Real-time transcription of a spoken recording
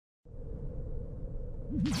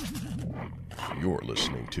You're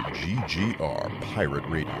listening to GGR Pirate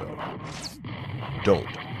Radio. Don't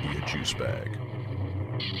be a juice bag.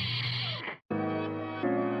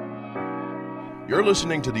 You're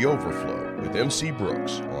listening to The Overflow with MC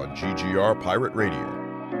Brooks on GGR Pirate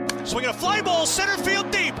Radio. Swinging a fly ball, center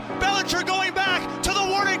field deep. Bellinger going back to the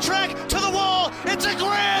warning track, to the wall. It's a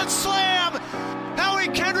grand slam. Howie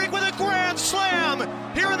Kendrick with a grand slam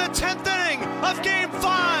here in the 10th inning of Game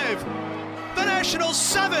 5. The Nationals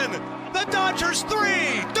 7, the Dodgers 3.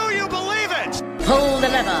 Do you believe it? Pull the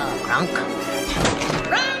lever, Gronk.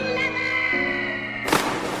 Roll lever!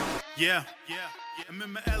 Yeah.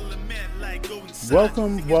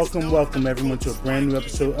 Welcome everyone to a brand new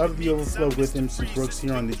episode of The Overflow with MC Brooks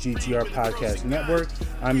here on the GTR Podcast Network.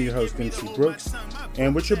 I'm your host, MC Brooks,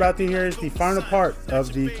 and what you're about to hear is the final part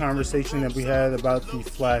of the conversation that we had about the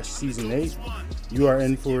Flash Season 8. You are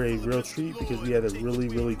in for a real treat because we had a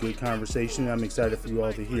really good conversation. I'm excited for you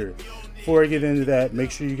all to hear. Before I get into that,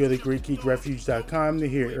 make sure you go to GreatGeekRefuge.com to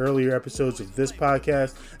hear earlier episodes of this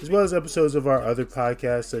podcast, as well as episodes of our other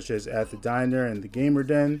podcasts, such as At the Diner and The Gamer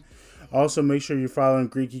Den. Also, make sure you're following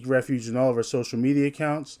Great Geek Refuge on all of our social media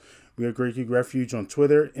accounts. We are Great Geek Refuge on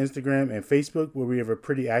Twitter, Instagram, and Facebook, where we have a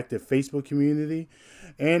pretty active Facebook community.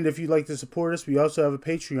 And if you'd like to support us, we also have a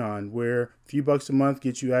Patreon, where a few bucks a month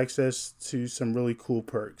gets you access to some really cool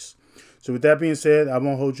perks. So with that being said, I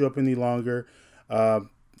won't hold you up any longer.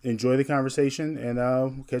 Enjoy the conversation, and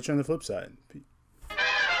we'll catch you on the flip side.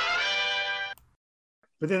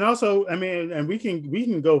 But then also, I mean, and we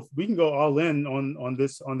can go all in on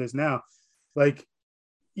this now. Like,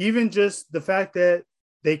 even just the fact that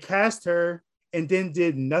they cast her and then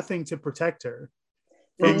did nothing to protect her.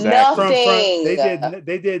 Nothing.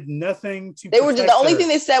 They did nothing to. They were just, the only thing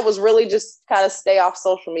they said was really just kind of stay off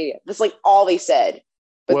social media. That's like all they said.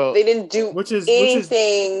 But they didn't do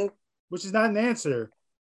anything. Which is not an answer.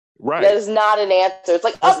 Right. That is not an answer. It's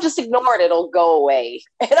like, just ignore it. It'll go away.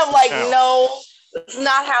 And I'm like, no, that's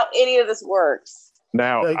not how any of this works.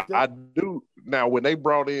 Now, I do. Now, when they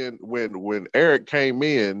brought in, when Eric came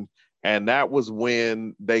in, and that was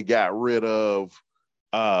when they got rid of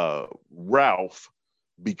Ralph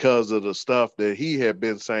because of the stuff that he had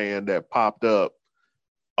been saying that popped up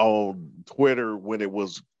on Twitter when it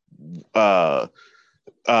was, because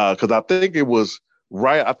I think it was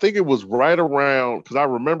right around, because I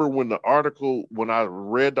remember when I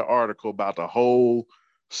read the article about the whole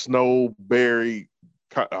Snowberry,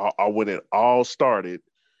 when it all started,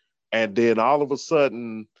 and then all of a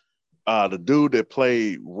sudden, the dude that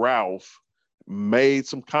played Ralph made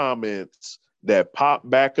some comments that popped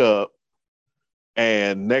back up,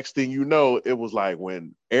 and next thing you know, it was like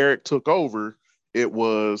when Eric took over, it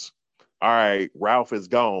was, all right, Ralph is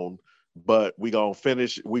gone, but we're gonna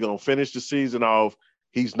finish the season off.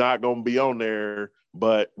 He's not gonna be on there,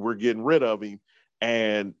 but we're getting rid of him.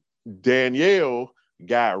 And Danielle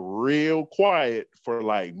got real quiet for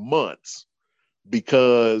like months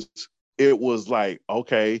because it was like,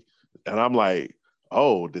 okay. And I'm like,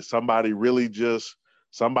 oh, did somebody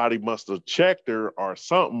must have checked her or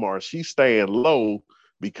something, or she's staying low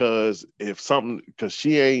because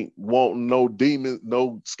she ain't wanting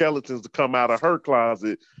no skeletons to come out of her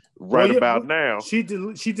closet now. She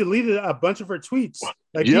deleted a bunch of her tweets.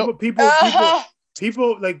 Like, yep.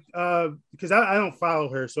 people like, because I don't follow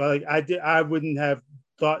her, so I wouldn't have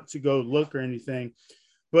thought to go look or anything.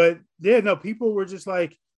 But yeah, no, people were just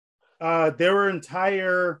like, there were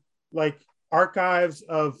entire like archives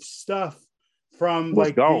of stuff from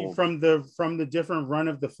from the different run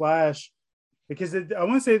of the Flash, because I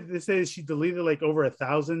want to say they say she deleted like over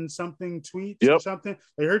 1,000 something tweets or something.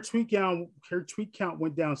 Like her tweet count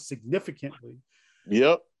went down significantly.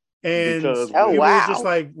 Yep. And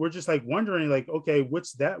we're just like wondering, like, okay,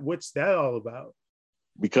 what's that all about?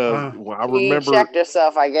 Because I remember, checked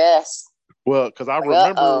herself, I guess. Well, because I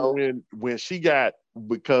remember when she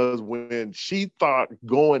thought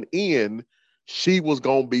going in, she was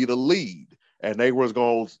gonna be the lead, and they was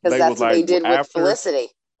going. Because that's what they did with Felicity.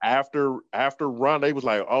 After Ron, they was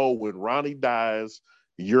like, oh, when Ronnie dies,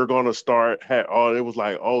 you're gonna start. It was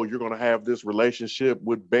like, oh, you're gonna have this relationship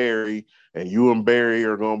with Barry, and you and Barry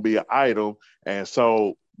are gonna be an item, and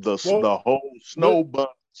so the whole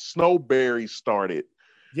Snowberry started.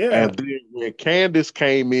 Yeah. And then when Candice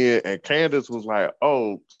came in, and Candice was like,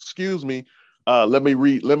 oh, excuse me, let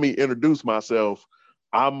me introduce myself.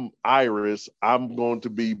 I'm Iris. I'm going to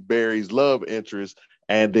be Barry's love interest.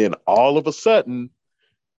 And then all of a sudden,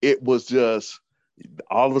 it was just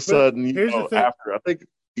sudden, after I think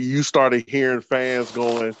you started hearing fans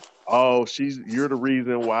going, oh, you're the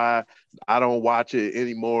reason why I don't watch it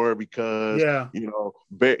anymore because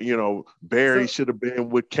Barry should have been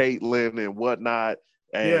with Caitlyn and whatnot.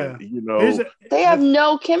 And they have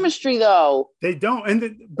no chemistry though. They don't,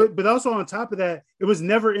 and but also on top of that, it was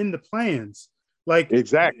never in the plans. Like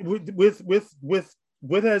exactly with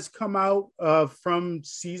what has come out from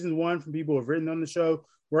season 1 from people who have written on the show,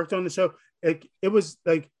 worked on the show. It was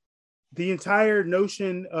like the entire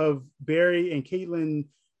notion of Barry and Caitlyn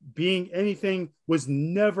being anything was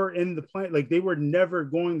never in the plan. Like they were never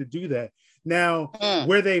going to do that. Now,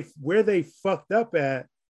 where they fucked up at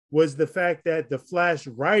was the fact that the Flash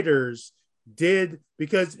writers did,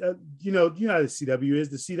 because you know how the CW is.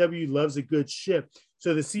 The CW loves a good ship.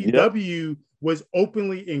 So the CW was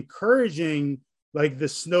openly encouraging like the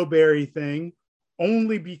Snowberry thing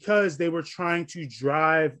only because they were trying to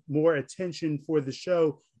drive more attention for the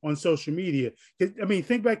show on social media. I mean,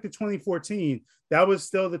 think back to 2014. That was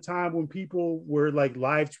still the time when people were like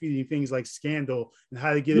live tweeting things like scandal and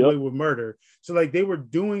how to get away with murder. So like they were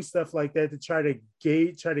doing stuff like that to try to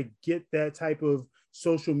get that type of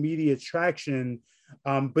social media traction.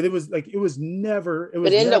 But it was never.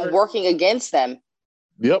 It ended up working against them.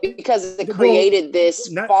 Yep. Because it created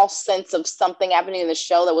this false sense of something happening in the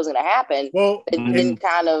show that was going to happen. Well, it didn't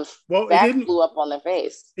kind of blew up on their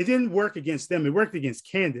face. It didn't work against them. It worked against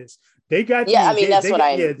Candice. They got that's what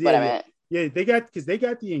I meant. Yeah, they got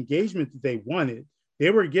the engagement that they wanted.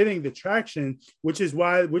 They were getting the traction, which is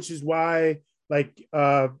why like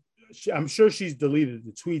I'm sure she's deleted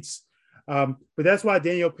the tweets, but that's why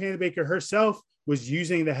Danielle Panabaker herself was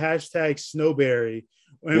using the hashtag Snowberry.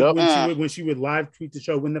 When she would live tweet the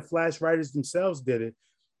show, when the Flash writers themselves did it,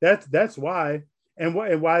 that's why, and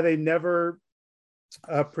why they never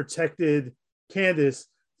protected Candice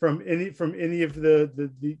from any of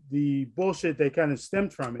the bullshit that kind of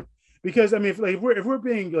stemmed from it. Because I mean, if we're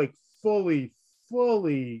being like fully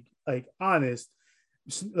like honest,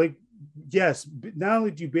 like yes, not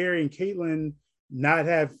only do Barry and Caitlyn not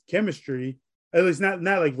have chemistry. At least not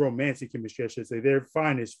like romantic chemistry, I should say. They're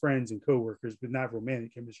fine as friends and coworkers, but not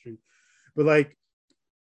romantic chemistry. But like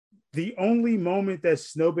the only moment that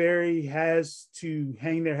Snowberry has to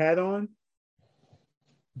hang their hat on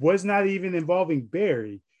was not even involving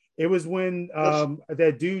Barry. It was when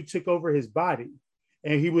that dude took over his body,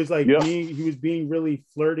 and he was like being really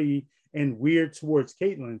flirty and weird towards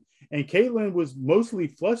Caitlyn. And Caitlyn was mostly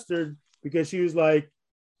flustered because she was like,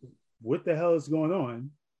 "What the hell is going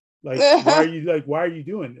on? Like, why are you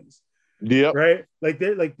doing this?" Yeah. Right.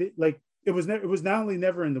 It was not only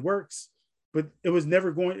never in the works, but it was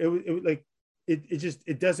never going.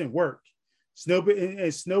 It doesn't work.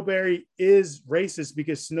 Snowberry is racist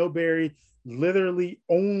because Snowberry literally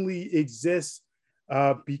only exists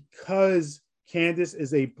because Candice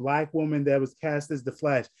is a Black woman that was cast as the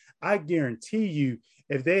Flash. I guarantee you,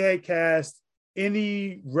 if they had cast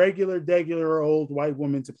any regular old white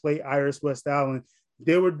woman to play Iris West Allen,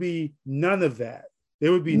 there would be none of that.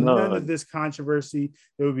 There would be none of this controversy.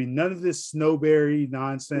 There would be none of this Snowberry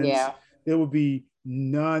nonsense. Yeah. There would be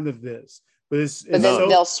none of this. But then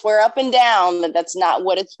they'll swear up and down that that's not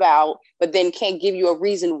what it's about, but then can't give you a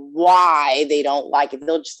reason why they don't like it.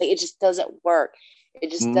 They'll just say it just doesn't work. It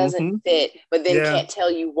just doesn't fit, but then can't tell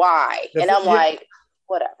you why. And I'm like,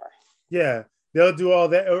 whatever. Yeah, they'll do all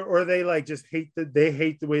that, or they like just hate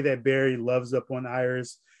the way that Barry loves up on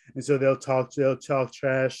Iris. And so they'll talk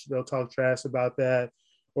trash about that,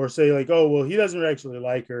 or say like, oh, well, he doesn't actually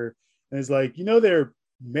like her. And it's like, they're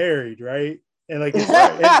married, right? And like, it's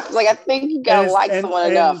like, I think you gotta like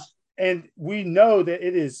someone enough. And we know that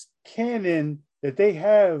it is canon that they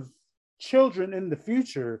have children in the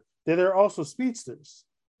future that are also speedsters.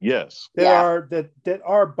 Yes. That are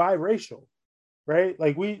biracial, right?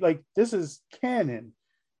 Like this is canon.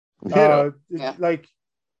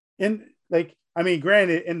 I mean,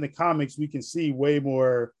 granted, in the comics, we can see way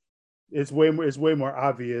more. It's way more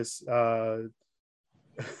obvious. And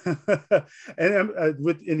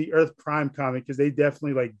in the Earth Prime comic, because they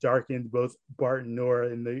definitely like darkened both Bart and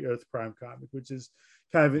Nora in the Earth Prime comic, which is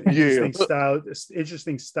kind of an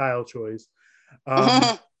interesting style choice.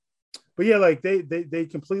 But yeah, like they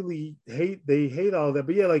completely hate all that.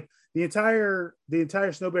 But yeah, like the entire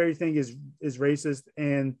Snowberry thing is racist,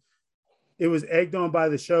 and it was egged on by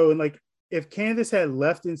the show. And like, if Candice had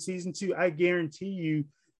left in season 2, I guarantee you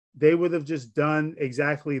they would have just done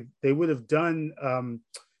exactly that.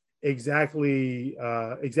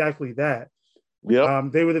 Yeah.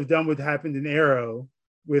 They would have done what happened in Arrow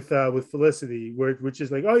with Felicity, which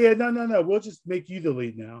is like, oh yeah, no, we'll just make you the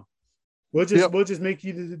lead now. We'll just make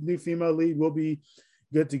you the new female lead. We'll be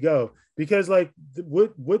good to go. Because like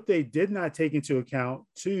what they did not take into account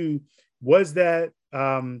too was that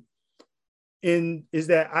is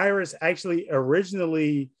that Iris actually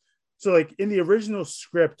originally, so like in the original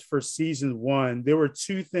script for season 1, there were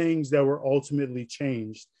 2 things that were ultimately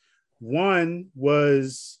changed. One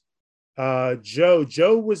was Joe.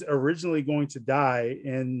 Joe was originally going to die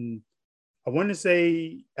in, I want to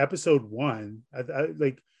say, episode 1,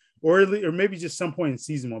 or maybe just some point in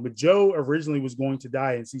season 1. But Joe originally was going to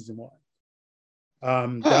die in season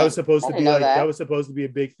 1. That was supposed to be that was supposed to be a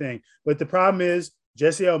big thing. But the problem is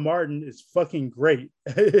Jesse L. Martin is fucking great.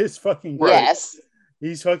 It's fucking great. Yes.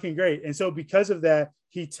 He's fucking great. And so because of that,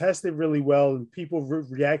 he tested really well, and people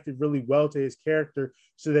reacted really well to his character.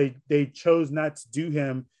 So they chose not to do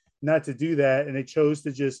that, and they chose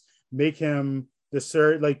to just make him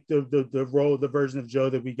the role, the version of Joe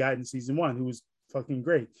that we got in season 1, who was fucking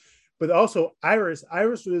great. But also Iris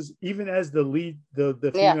was, even as the lead,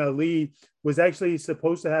 the female lead, was actually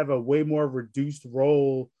supposed to have a way more reduced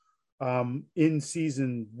role in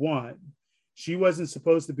season 1. She wasn't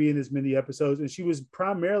supposed to be in as many episodes, and she was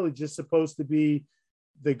primarily just supposed to be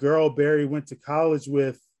the girl Barry went to college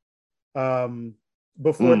with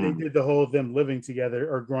before they did the whole them living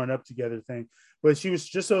together or growing up together thing. But she was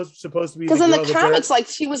just supposed to be, because in the comics, like,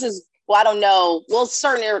 she was his, I don't know,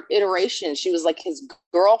 certain iterations, she was like his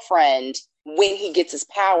girlfriend when he gets his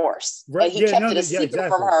powers. Right. And he kept it a secret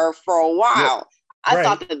from her for a while. Yeah. I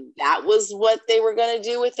thought that was what they were going to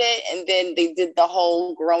do with it. And then they did the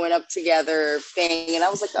whole growing up together thing. And I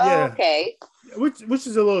was like, okay. Which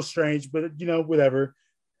is a little strange, but whatever.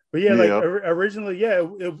 But originally,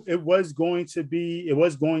 it was going to be, her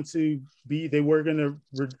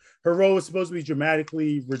role was supposed to be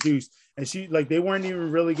dramatically reduced. And they weren't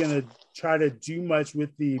even really going to try to do much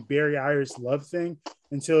with the Barry Iris love thing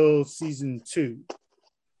until season 2.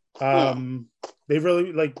 They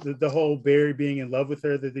really the whole Barry being in love with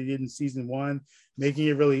her that they did in season 1, making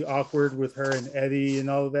it really awkward with her and Eddie and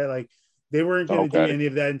all of that. They weren't going to do any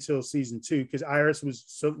of that until season 2, because Iris was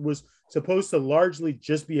supposed to largely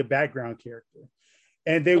just be a background character,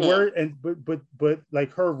 and they were, but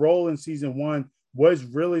her role in season 1 was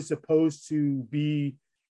really supposed to be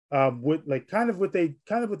what they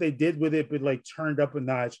did with it, but turned up a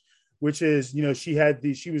notch. Which is, she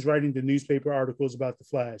was writing the newspaper articles about the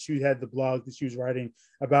Flash. She had the blog that she was writing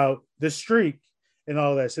about the streak and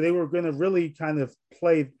all that. So they were going to really kind of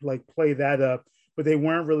play that up, but they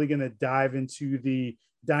weren't really going to dive into the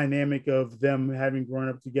dynamic of them having grown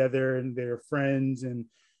up together and their friends and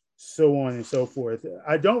so on and so forth.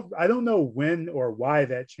 I don't know when or why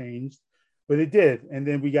that changed, but it did. And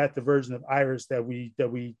then we got the version of Iris that we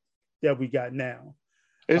got now.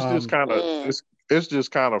 It's just kind of it's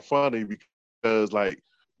just kind of funny because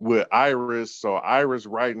with Iris, so Iris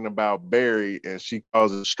writing about Barry and she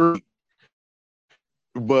calls it streak.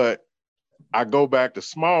 But I go back to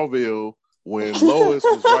Smallville when Lois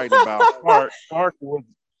was writing about Clark. Clark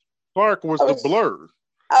was the Blur.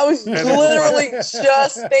 I was literally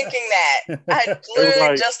just thinking that. I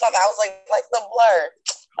literally just thought that. I was like the Blur.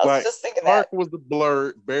 I was just thinking Clark that. was the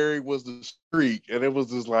Blur, Barry was the streak, and it was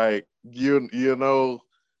just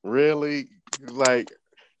really,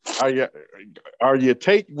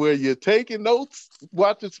 were you taking notes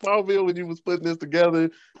watching Smallville when you was putting this together?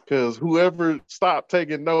 Because whoever stopped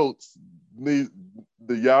taking notes,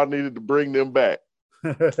 y'all needed to bring them back.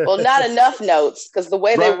 Well, not enough notes, because the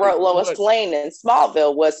way they wrote Lois Lane in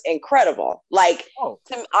Smallville was incredible.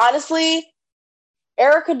 Honestly,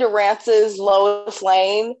 Erica Durance's Lois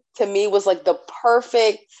Lane to me was the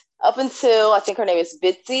perfect, up until I think her name is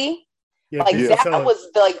Bitsy. That was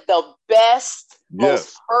the best,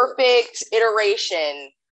 most perfect iteration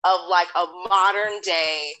of a modern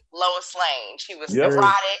day Lois Lane. She was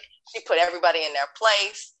neurotic. She put everybody in their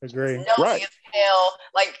place. Agree. Nosy as hell.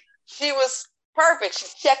 She was perfect. She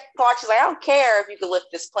checked the clock. She's like, I don't care if you can lift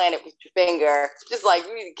this planet with your finger. Just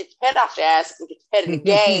you need to get your head off your ass and get your head in the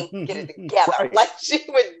game, get it together. She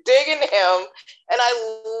was digging him, and I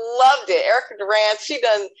loved it. Erica Durance,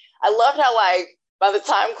 I loved how by the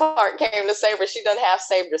time Clark came to save her, she done half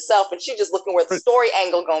saved herself, and she just looking where the story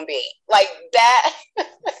angle gonna be. That.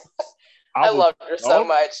 I loved her so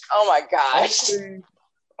much. Oh my gosh.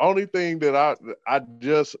 Only thing that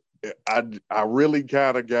I really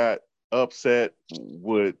kind of got upset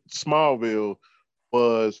with Smallville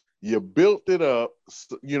was you built it up.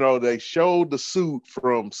 They showed the suit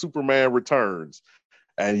from Superman Returns,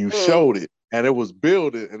 and you showed it. And it was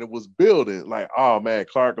building, oh man,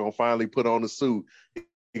 Clark gonna finally put on the suit.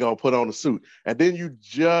 He gonna put on the suit. And then you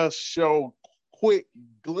just show quick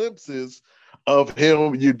glimpses of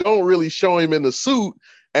him. You don't really show him in the suit.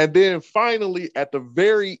 And then finally at the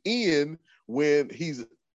very end, when he's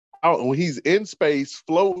in space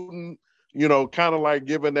floating kind of like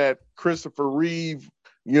giving that Christopher Reeve,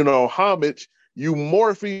 homage, you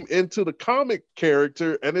morph him into the comic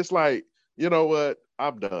character, and it's like, you know what?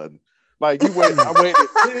 I'm done. Like I waited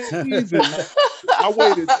 10 seasons. I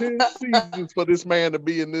waited 10 seasons for this man to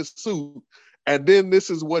be in this suit, and then this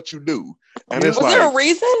is what you do. And it's there a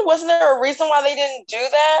reason? Wasn't there a reason why they didn't do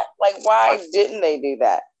that? Like, why didn't they do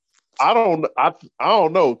that? I don't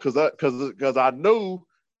know, because I knew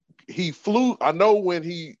he flew. I know when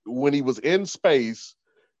he was in space,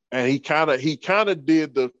 and he kind of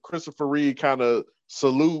did the Christopher Reeve kind of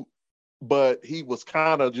salute, but he was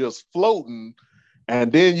kind of just floating.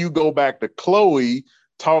 And then you go back to Chloe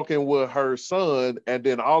talking with her son, and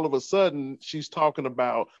then all of a sudden she's talking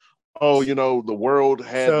about, the world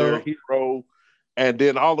had their hero. And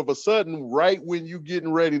then all of a sudden, right when you're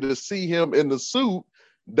getting ready to see him in the suit,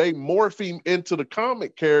 they morph him into the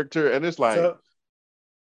comic character. And it's like...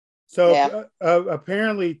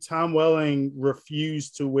 Apparently Tom Welling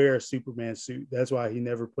refused to wear a Superman suit. That's why he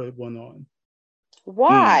never put one on.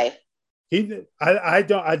 Why?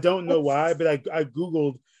 I don't know why, but I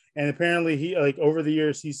Googled, and apparently he, like, over the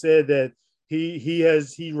years, he said that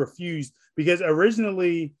he refused, because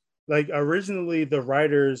originally the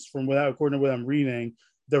writers, according to what I'm reading,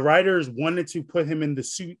 the writers wanted to put him in the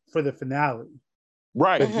suit for the finale.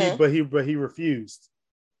 Right. But he refused.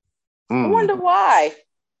 I wonder why.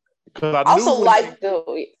 I also like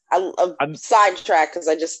the sidetrack, because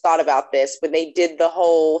I just thought about this when they did the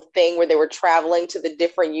whole thing where they were traveling to the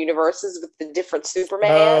different universes with the different Supermans.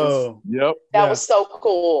 Oh, yep. That was so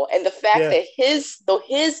cool. And the fact that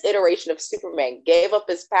his iteration of Superman gave up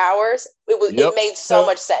his powers, it made so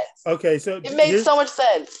much sense. Okay, so it made so much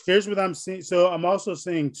sense. Here's what I'm seeing. So I'm also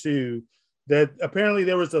seeing too that apparently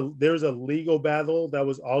there was a legal battle that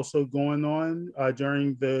was also going on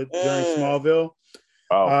during Smallville.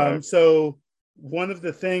 Okay. So one of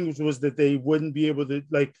the things was that they wouldn't be able to,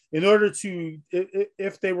 like, in order to,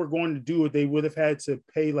 if they were going to do it, they would have had to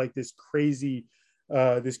pay like this crazy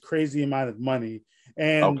amount of money.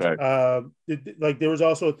 And like there was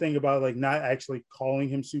also a thing about like not actually calling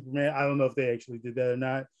him Superman. I don't know if they actually did that or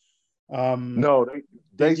not. No,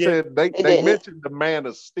 they said they mentioned the Man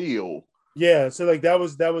of Steel. Yeah, so like that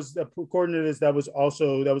was according to this, that was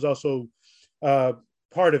also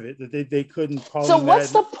part of it, that they couldn't call. So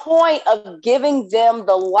what's the point of giving them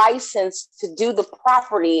the license to do the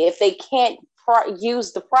property if they can't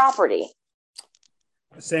use the property?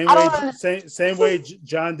 Same way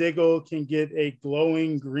John Diggle can get a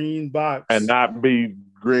glowing green box and not be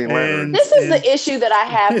Green Lantern. This is the issue that I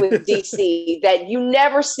have with DC that you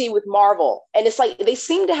never see with Marvel. And it's like they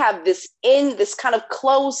seem to have this kind of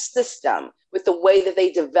closed system with the way that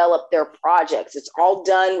they develop their projects. It's all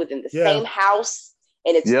done within the same house.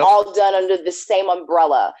 And it's all done under the same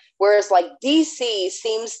umbrella. Whereas like DC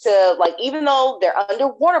seems to, like, even though they're under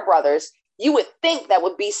Warner Brothers, you would think that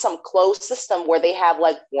would be some closed system where they have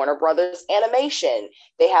like Warner Brothers Animation.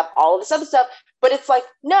 They have all of this other stuff. But it's like,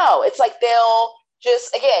 no, it's like they'll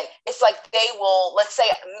just, again, it's like they will, let's say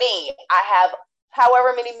me, I have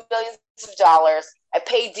however many millions of dollars. I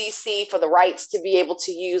pay DC for the rights to be able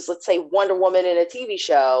to use, let's say, Wonder Woman in a TV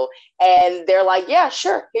show. And they're like, yeah,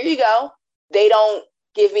 sure, here you go. They don't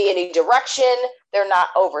give me any direction. They're not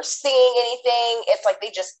overseeing anything. It's like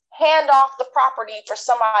they just hand off the property for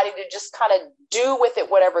somebody to just kind of do with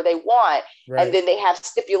it whatever they want. Right. And then they have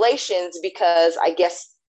stipulations because I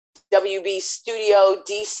guess WB Studio,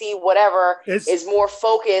 DC, whatever, is more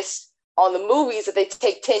focused on the movies that they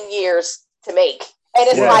take 10 years to make. And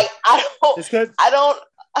it's like, I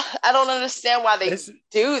don't understand why they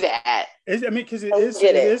do that. Because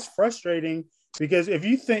it is frustrating. Because if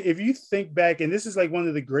you think back, and this is like one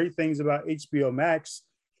of the great things about HBO Max,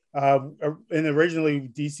 and originally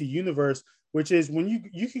DC Universe, which is when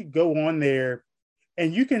you could go on there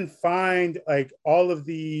and you can find like all of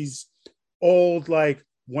these old like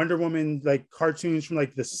Wonder Woman like cartoons from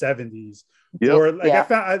like the 70s. Yep. Or like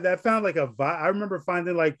I found like a vibe. I remember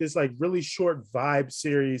finding like this like really short Vibe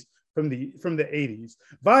series from the 80s.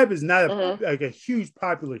 Vibe is not like a huge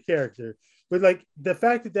popular character, but like the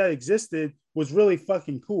fact that existed was really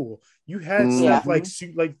fucking cool. You had stuff like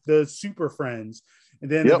the Super Friends,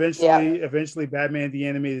 and then eventually Batman the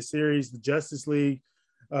Animated Series, the Justice League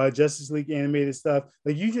animated stuff.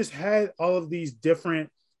 Like you just had all of these different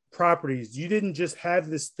properties. You didn't just have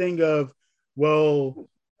this thing of, well,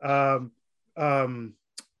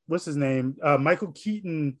 what's his name? Michael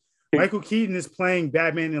Keaton. Michael Keaton is playing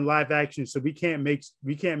Batman in live action, so we can't make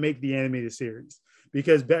the animated series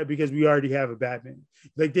because we already have a Batman.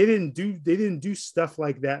 Like they didn't do stuff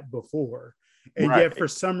like that before, and yet for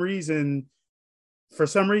some reason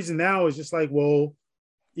now it's just like, well,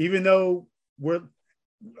 even though we're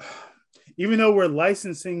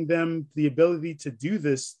licensing them the ability to do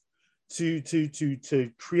this, to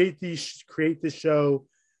create this show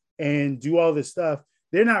and do all this stuff,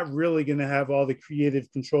 they're not really going to have all the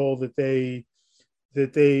creative control that they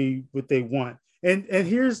want. And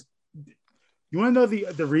here's, you want to know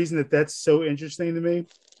the reason that that's so interesting to me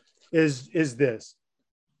is this.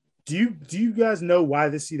 Do you guys know why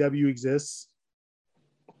the CW exists?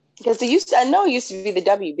 Because I know it used to be the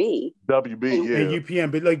WB. Yeah. And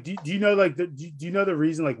UPN, but like, do you know do you know the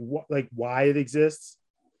reason why it exists?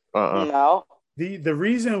 No. The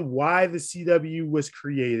reason why the CW was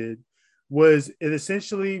created was it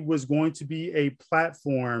essentially was going to be a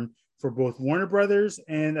platform for both Warner Brothers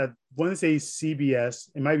and I want to say CBS.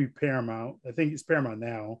 It might be Paramount. I think it's Paramount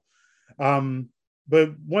now.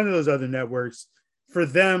 But one of those other networks, for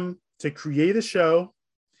them to create a show,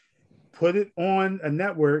 put it on a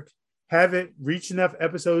network, have it reach enough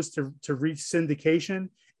episodes to reach syndication,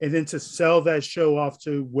 and then to sell that show off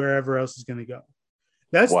to wherever else is going to go.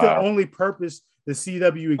 That's the only purpose the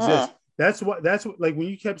CW exists. That's what like when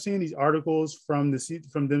you kept seeing these articles from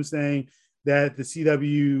them saying that the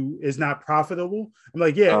CW is not profitable. I'm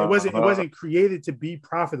like, yeah, it wasn't created to be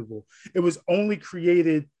profitable. It was only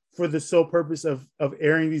created for the sole purpose of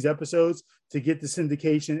airing these episodes to get the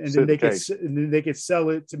syndication, and then they could sell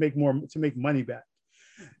it to make money back.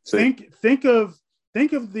 Think of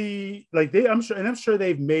the I'm sure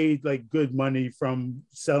they've made like good money from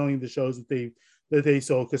selling the shows that they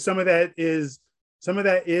sold, because some of that is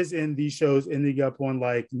in these shows ending up on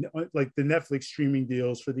like the Netflix streaming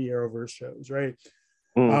deals for the Arrowverse shows, right?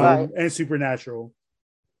 And Supernatural.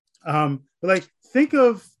 But like think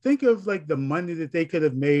of like the money that they could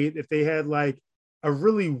have made if they had like a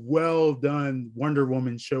really well done Wonder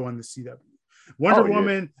Woman show on the CW. Wonder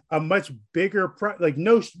Woman, a much bigger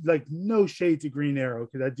no shade to Green Arrow,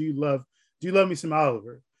 because I do love me some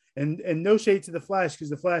Oliver, and no shade to the Flash,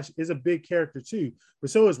 because the Flash is a big character too,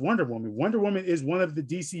 but so is Wonder Woman. Wonder Woman is one of the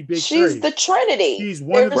DC big three. She's the Trinity. She's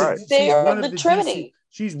one of the Trinity.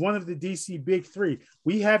 She's one of the DC big three.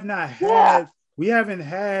 We haven't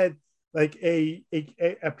had like a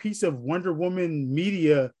piece of Wonder Woman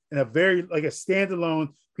media, and a very like a standalone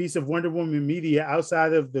piece of Wonder Woman media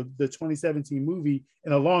outside of the 2017 movie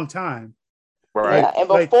in a long time. Right. Yeah, and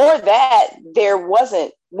before that, there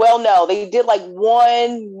wasn't. Well, no, they did like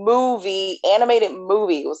one animated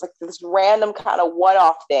movie. It was like this random kind of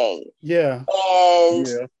one-off thing. Yeah. And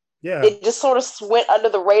it just sort of went under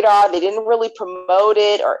the radar. They didn't really promote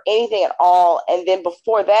it or anything at all. And then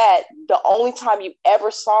before that, the only time you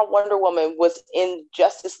ever saw Wonder Woman was in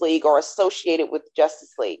Justice League or associated with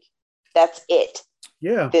Justice League. That's it.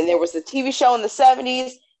 Yeah. Then there was the TV show in the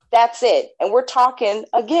 70s. That's it. And we're talking,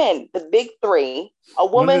 again, the big three. A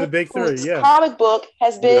woman whose comic book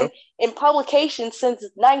has been in publication since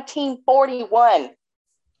 1941.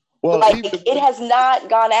 Well, it has not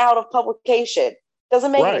gone out of publication.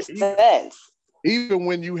 Doesn't make any sense. Even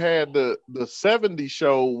when you had the 70s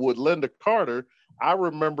show with Linda Carter, I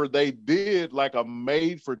remember they did like a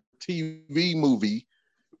made-for-TV movie,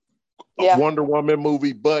 a Wonder Woman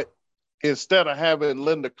movie, but instead of having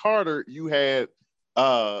Linda Carter, you had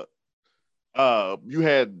I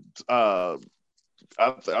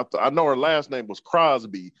know her last name was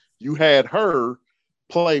Crosby. You had her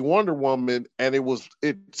play Wonder Woman, and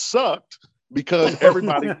it sucked because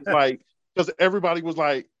everybody was like,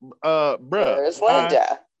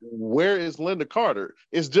 bruh, where is Linda Carter?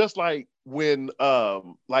 It's just like when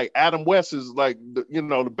like Adam West is like the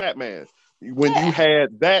Batman. When you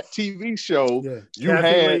had that TV show,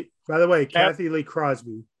 Kathy Lee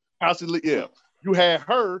Crosby. You had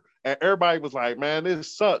her, and everybody was like, man,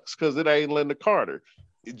 this sucks because it ain't Linda Carter.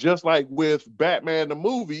 Just like with Batman the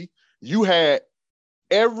movie, you had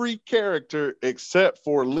every character except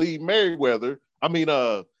for Lee Mayweather. I mean,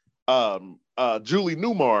 Julie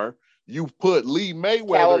Newmar. You put Lee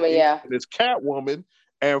Mayweather in as Catwoman,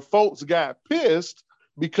 and folks got pissed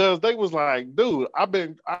because they was like, dude, I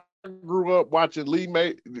grew up watching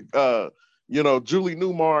Julie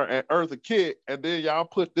Newmar and Eartha Kitt, and then y'all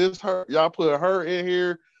put her in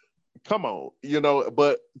here. Come on,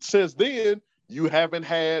 but since then you haven't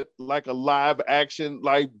had like a live action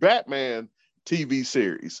like Batman TV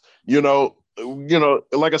series.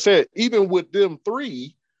 Like I said, even with them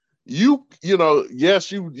three,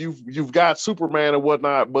 yes, you've got Superman and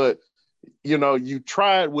whatnot, but you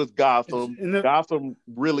tried with Gotham. Gotham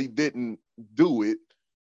really didn't do it.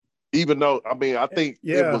 Even though, I mean, I think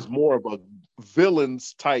it was more of a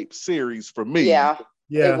villains type series for me. Yeah.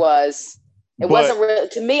 It was. It wasn't really,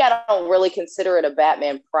 to me. I don't really consider it a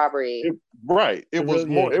Batman property. It was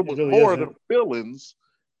more of the villains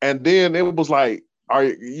And then it was like,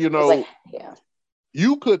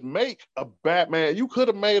 you could make a Batman. You could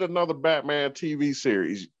have made another Batman TV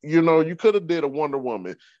series. You could have did a Wonder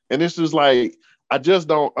Woman. And it's just like, I just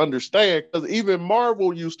don't understand, because even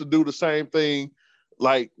Marvel used to do the same thing,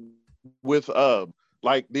 like with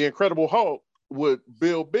like the Incredible Hulk with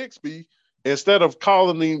Bill Bixby. Instead of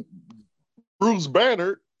calling him Bruce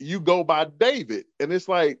Banner, you go by David, and it's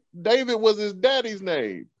like David was his daddy's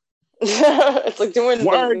name. It's like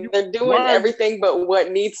they're doing everything but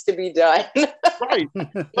what needs to be done. Right,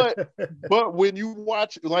 but when you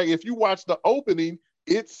watch, like if you watch the opening,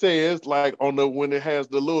 it says like when it has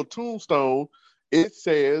the little tombstone, it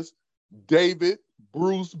says David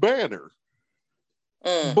Bruce Banner,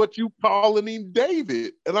 but you calling him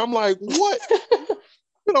David, and I'm like, what?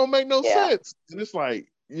 It don't make no sense. And it's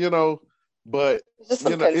like, but it's just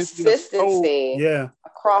some consistency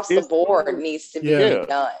across the board needs to be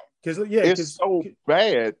done. It's so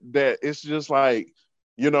bad that it's just like,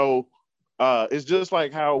 it's just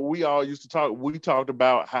like how we all used to talk. We talked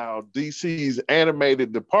about how DC's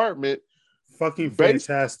animated department fucking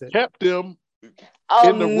fantastic kept them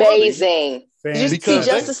amazing. Did you see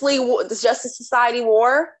Justice League, the Justice Society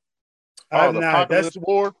War? The Apocalypse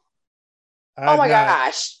War. Oh my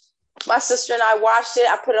gosh. My sister and I watched it.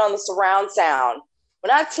 I put it on the surround sound.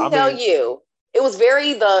 When I tell you, it was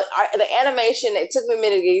very the animation. It took me a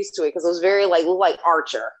minute to get used to it because it was very like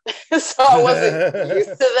Archer, so I wasn't used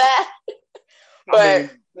to that.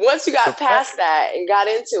 But once you got past that and got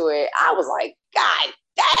into it, I was like, God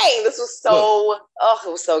dang, this was so.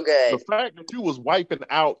 It was so good. The fact that you was wiping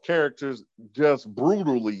out characters just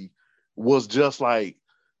brutally was just like,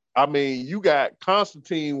 I mean, you got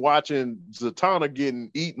Constantine watching Zatanna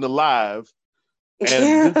getting eaten alive, and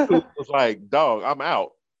this dude was like, dog, I'm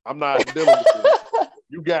out. I'm not dealing with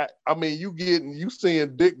this. You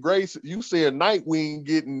seeing Dick Grayson, you seeing Nightwing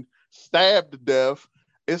getting stabbed to death.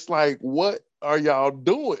 It's like, what are y'all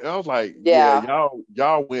doing? And I was like,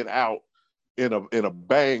 y'all went out in a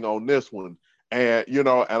bang on this one. And, and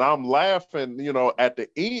I'm laughing, at the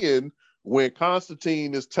end when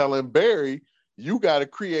Constantine is telling Barry, you got to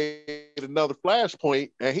create another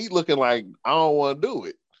Flashpoint, and he looking like, I don't want to do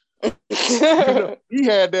it. He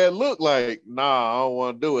had that look like, nah, I don't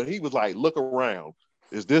want to do it. He was like, look around.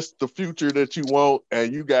 Is this the future that you want?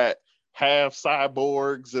 And you got half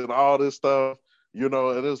cyborgs and all this stuff,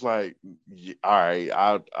 and it's like, all right,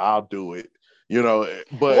 I'll do it,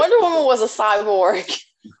 but Wonder Woman was a cyborg.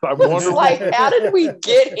 How did we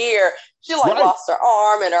get here? She lost her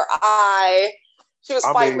arm and her eye. She was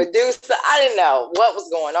fighting Medusa. I didn't know what was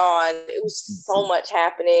going on. It was so much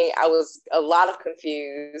happening. I was a lot of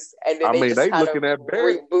confused. And then they looking at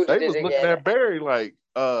Barry. They was looking at Barry like,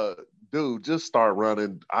 dude, just start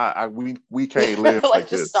running. We can't live like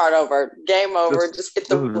just start over. Game over. Just hit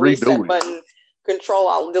the reset button. Control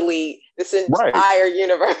Alt Delete this entire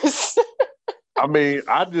universe.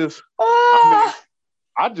 I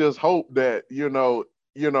just hope that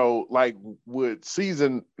like with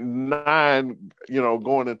season 9,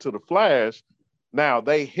 going into the Flash, now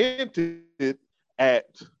they hinted at,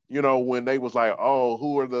 when they was like, oh,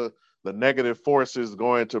 who are the negative forces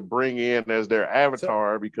going to bring in as their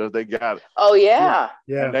avatar, because they got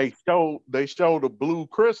and they showed the blue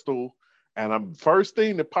crystal, and first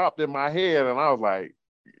thing that popped in my head, and I was like,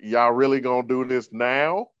 y'all really gonna do this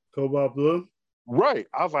now? Cobalt Blue. Right.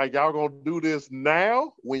 I was like, y'all gonna do this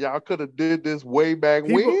now when y'all could have did this way back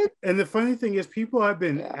when? And the funny thing is, people have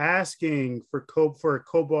been asking for a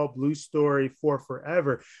Cobalt Blue story for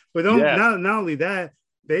forever. But not only that,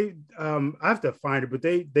 they I have to find it, but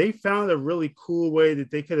they found a really cool way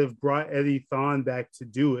that they could have brought Eddie Thawne back to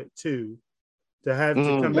do it too. To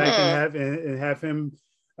come back and have him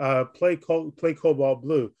play Cobalt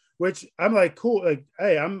Blue, which I'm like, cool. Like,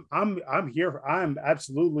 hey, I'm here. I'm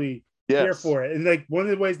absolutely here for it. And like one of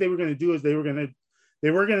the ways they were going to do is they were going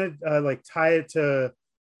to like tie it to,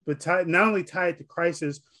 not only tie it to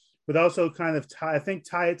Crisis, but also kind of tie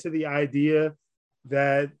it to the idea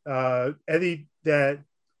that the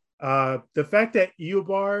fact that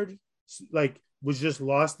Eobard like was just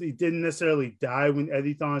lost. He didn't necessarily die when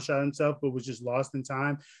Eddie Thawne shot himself, but was just lost in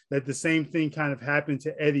time. That the same thing kind of happened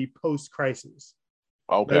to Eddie post-Crisis.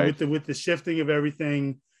 Okay. Like with the shifting of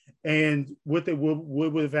everything. And what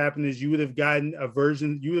would have happened is you would have gotten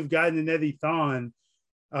an Eddie Thawne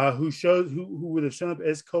who would have shown up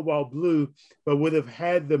as Cobalt Blue, but would have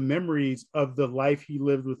had the memories of the life he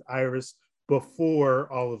lived with Iris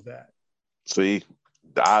before all of that. See,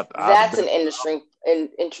 that's an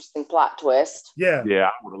interesting plot twist. Yeah,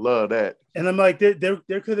 I would have loved that. And I'm like,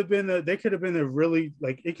 there could have been a really,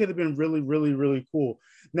 like, it could have been really, really, really cool.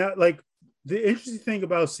 Now, like, The interesting thing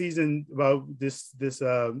about this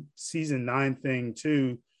season 9 thing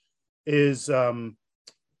too is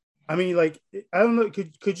I mean, like, I don't know.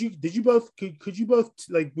 Could you both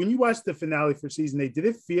like when you watched the finale for season 8? Did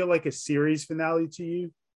it feel like a series finale to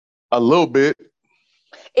you? A little bit.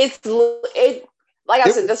 Like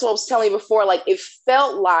I said, that's what I was telling you before. Like it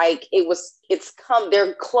felt like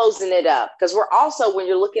they're closing it up because we're also, when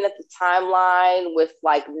you're looking at the timeline with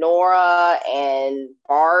like Nora and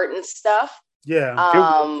Bart and stuff.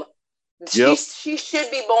 Yeah. She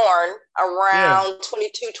should be born around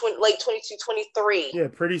 22, 23. Yeah,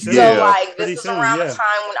 pretty soon. So like this is around the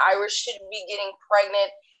time when Iris should be getting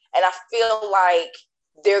pregnant, and I feel like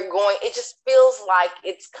it just feels like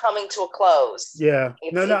it's coming to a close. Yeah.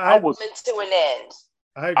 It's coming to an end.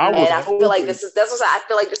 I feel like this is going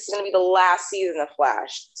to be the last season of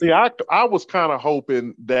Flash. See, I was kind of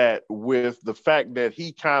hoping that with the fact that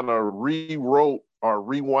he kind of rewrote or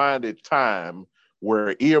rewinded time,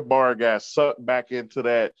 where Eobard got sucked back into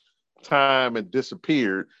that time and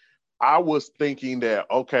disappeared, I was thinking that,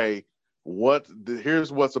 okay,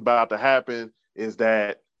 here's what's about to happen is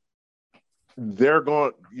that they're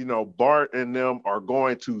going, Bart and them are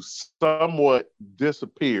going to somewhat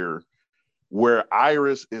disappear, where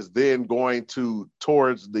Iris is then going to,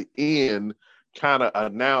 towards the end, kind of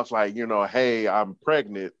announce like, hey, I'm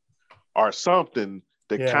pregnant or something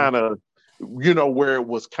that kind of, where it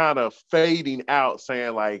was kind of fading out,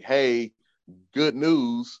 saying like, hey, good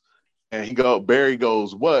news. And Barry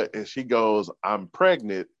goes, what? And she goes, I'm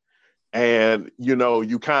pregnant. And,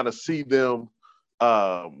 you kind of see them,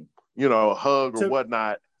 hug or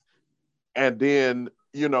whatnot. And then,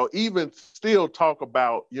 even still talk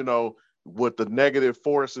about, with the negative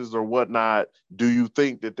forces or whatnot, do you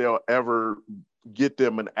think that they'll ever get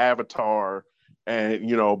them an avatar?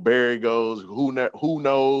 And, Barry goes, who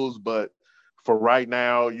knows? But for right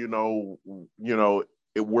now,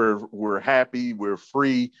 we're happy, we're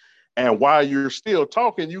free. And while you're still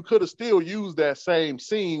talking, you could have still used that same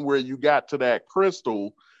scene where you got to that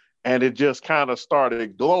crystal and it just kind of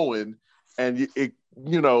started glowing, and it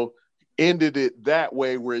ended it that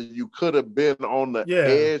way, where you could have been on the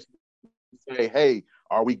edge to say, hey,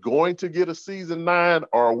 are we going to get a season 9,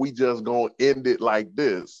 or are we just going to end it like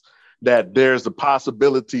this? That there's a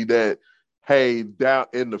possibility that, hey, down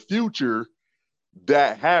in the future,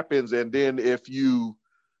 that happens. And then if you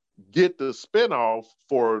get the spinoff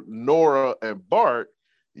for Nora and Bart,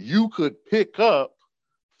 you could pick up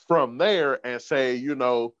from there and say, hey,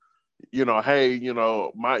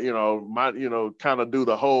 kind of do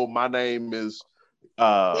the whole, my name is,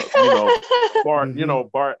 Bart,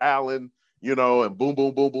 Bart Allen, and boom,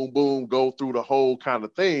 boom, boom, boom, boom, go through the whole kind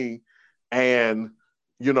of thing, and,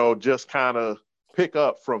 just kind of pick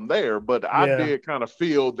up from there. But I did kind of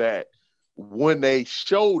feel that when they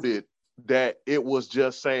showed it, that it was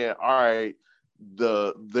just saying, all right,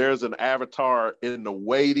 there's an avatar in the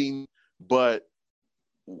waiting, but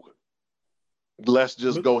let's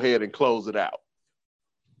just go ahead and close it out.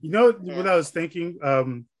 What I was thinking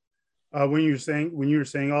when you were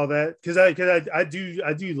saying all that, because I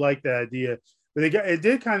do like that idea, but it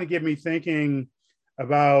did kind of get me thinking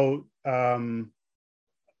about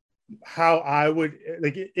how I would,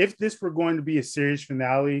 like, if this were going to be a series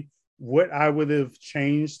finale, what I would have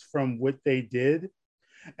changed from what they did.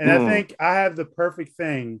 And I think I have the perfect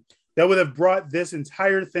thing that would have brought this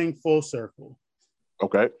entire thing full circle.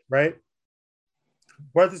 Okay. Right?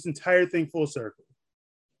 Brought this entire thing full circle.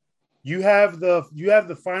 You have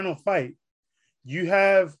the final fight. You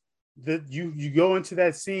have you go into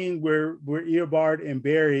that scene where Eobard and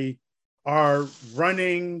Barry are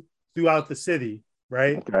running throughout the city,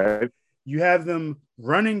 right? Okay. You have them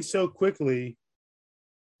running so quickly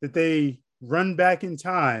that they run back in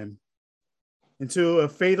time into a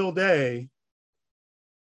fatal day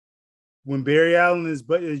when Barry Allen is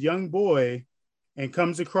but a young boy and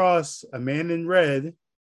comes across a man in red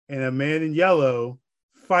and a man in yellow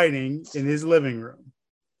fighting in his living room.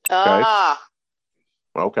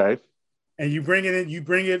 Okay. And you bring it in, you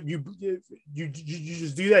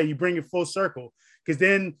just do that. You bring it full circle, because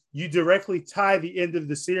then you directly tie the end of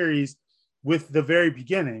the series with the very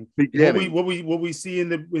beginning. What we see in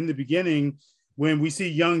the beginning, when we see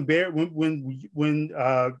young Barry, when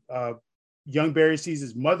young Barry sees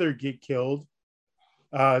his mother get killed,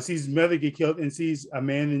 and sees a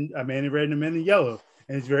man in red and a man in yellow,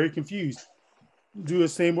 and is very confused. Do the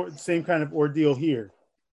same kind of ordeal here.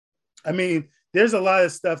 I mean, there's a lot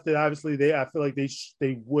of stuff that obviously I feel like they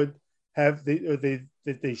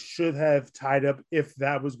should have tied up if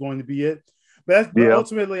that was going to be it. But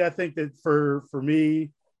ultimately, I think that for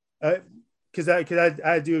me, because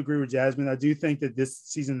I do agree with Jazmin. I do think that this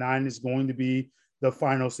season 9 is going to be the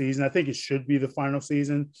final season. I think it should be the final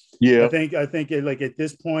season. Yeah. I think it, like at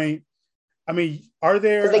this point, I mean, are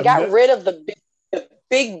there? Because they got rid of the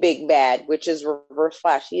big bad, which is Reverse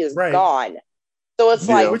Flash. He is gone. So it's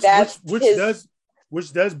like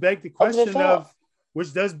which does beg the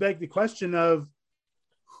question of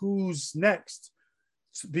who's next.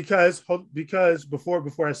 Because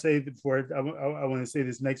before I say I want to say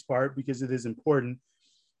this next part because it is important.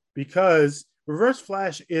 Because Reverse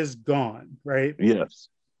Flash is gone, right? Yes.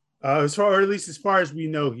 As far as we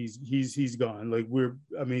know, he's gone. Like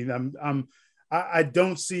I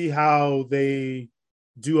don't see how they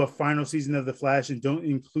do a final season of the Flash and don't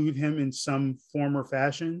include him in some form or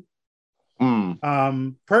fashion.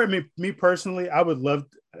 Me personally, I would love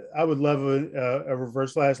a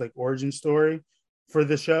Reverse Flash like origin story for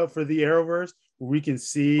the show, for the Arrowverse, where we can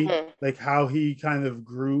see like how he kind of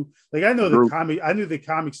grew. Like I knew the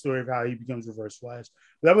comic story of how he becomes Reverse Flash,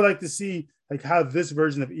 but I would like to see like how this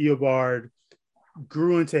version of Eobard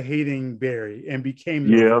grew into hating Barry and became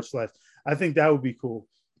the Reverse Flash. I think that would be cool.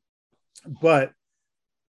 But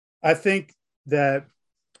I think that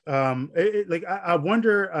I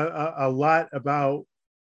wonder a lot about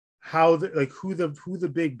how who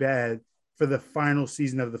the big bad for the final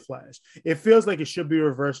season of the Flash. It feels like it should be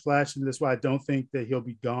Reverse Flash, and that's why I don't think that he'll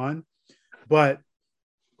be gone. But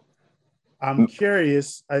I'm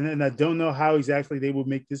curious, and I don't know how exactly they will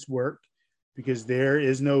make this work because there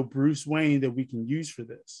is no Bruce Wayne that we can use for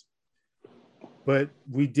this. But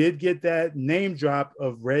we did get that name drop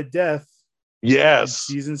of Red Death. Yes.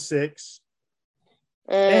 Season 6.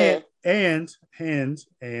 And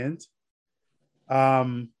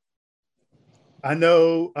I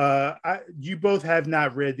know you both have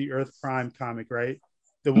not read the Earth Prime comic, right?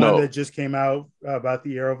 The one that just came out about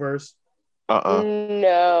the Arrowverse.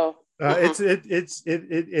 No.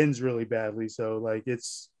 It ends really badly. So like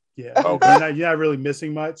you're not really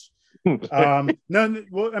missing much. No,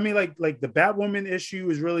 well, I mean, like the Batwoman issue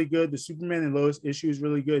is really good. The Superman and Lois issue is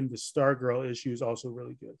really good, and the Stargirl issue is also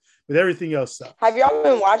really good. But everything else sucks. Have y'all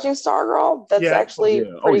been watching Stargirl? That's actually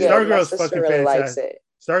pretty good. Stargirl's fucking really fantastic. Likes it.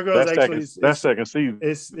 Stargirl's that second season.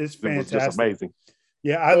 It's fantastic. It was just amazing.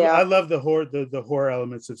 Yeah, I love the horror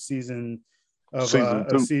elements of season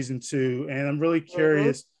 2, and I'm really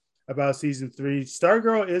curious about season 3.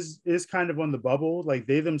 Stargirl is kind of on the bubble. Like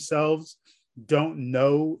they themselves don't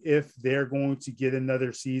know if they're going to get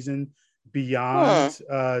another season beyond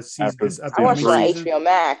season. I watched it on HBO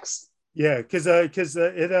Max. Yeah, because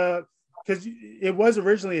it was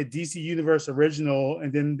originally a DC Universe original,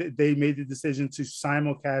 and then they made the decision to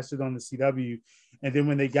simulcast it on the CW. And then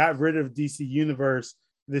when they got rid of DC Universe,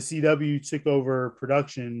 the CW took over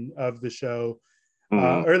production of the show,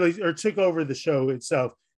 or took over the show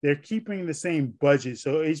itself. They're keeping the same budget,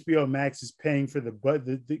 so HBO Max is paying for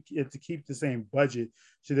to keep the same budget,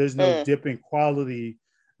 so there's no dip in quality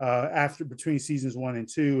between seasons 1 and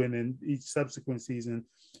 2, and then each subsequent season.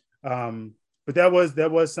 But that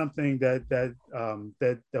was something that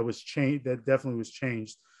was changed. That definitely was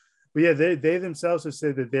changed. But yeah, they themselves have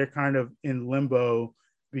said that they're kind of in limbo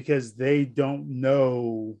because they don't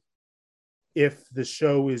know if the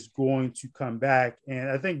show is going to come back. And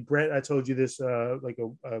I think Brett, I told you this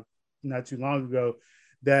not too long ago,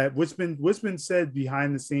 that what's been said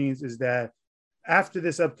behind the scenes is that after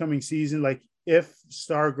this upcoming season, like if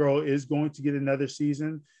Stargirl is going to get another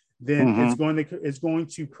season, then it's going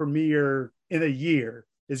to premiere in a year.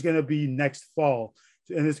 It's going to be next fall,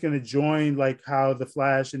 and it's going to join like how the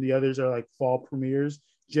Flash and the others are like fall premieres.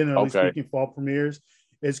 Generally speaking, fall premieres.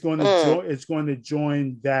 It's going to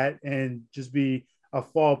join that and just be a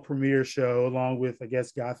fall premiere show along with, I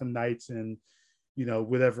guess, Gotham Knights and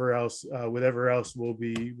whatever else will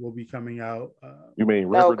be coming out. You mean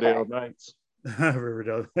Riverdale Knights?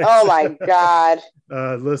 Riverdale. Oh my God!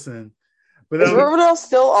 Listen, but is Riverdale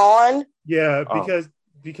still on? Yeah,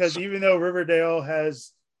 because even though Riverdale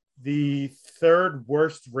has the 3rd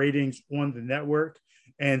worst ratings on the network,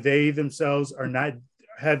 and they themselves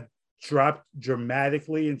have dropped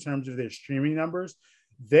dramatically in terms of their streaming numbers,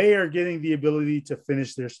 they are getting the ability to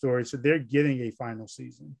finish their story, so they're getting a final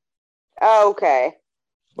season. Okay.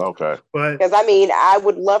 But because I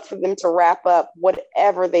would love for them to wrap up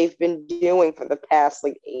whatever they've been doing for the past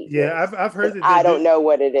 8 years. Yeah, I've heard that I don't know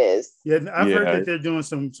what it is. Yeah, I've heard that they're doing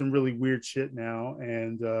some really weird shit now,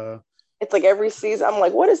 and it's like every season I'm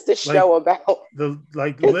like, what is this show about?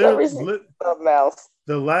 Literally something else.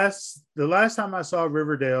 The last time I saw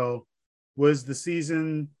Riverdale was the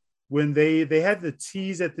season when they had the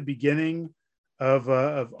tease at the beginning of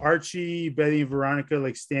Archie, Betty, and Veronica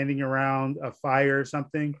like standing around a fire or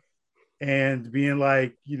something, and being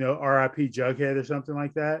like, R.I.P. Jughead or something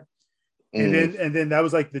like that. And then that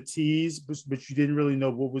was like the tease, but you didn't really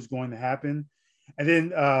know what was going to happen. And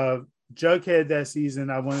then Jughead that season,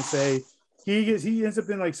 I want to say he ends up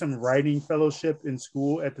in like some writing fellowship in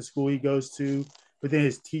school at the school he goes to, but then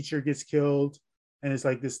his teacher gets killed, and it's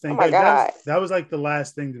like this thing. Oh my God. That was like the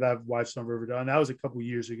last thing that I've watched on Riverdale, and that was a couple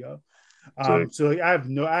years ago. So like, I have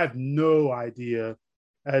no idea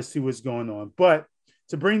as to what's going on. But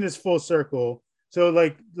to bring this full circle, so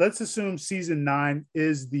like let's assume season 9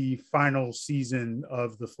 is the final season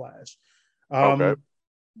of The Flash. Okay.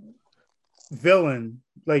 Villain,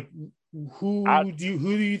 like who do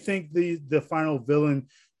you think the final villain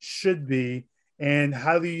should be, and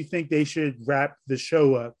how do you think they should wrap the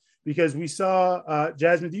show up? Because we saw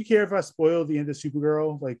Jazmin, do you care if I spoil the end of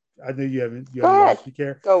Supergirl? Like, I know you haven't watched. Do you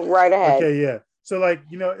care? Go right ahead. Okay, yeah. So like,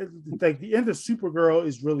 like the end of Supergirl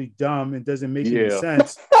is really dumb and doesn't make any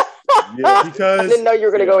sense. Because I didn't know you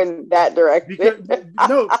were going to go in that direction.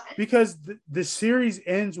 Because the series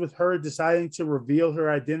ends with her deciding to reveal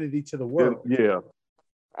her identity to the world. Yeah.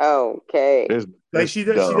 Okay. Like she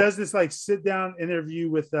does this like sit down interview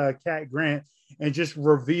with Cat Grant and just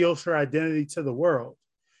reveals her identity to the world,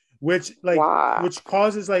 which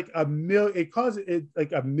causes like a million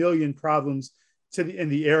problems in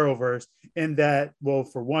the Arrowverse. In that, well,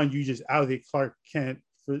 for one, you just outed Clark Kent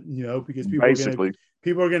because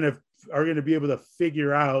people are going to be able to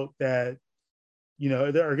figure out that they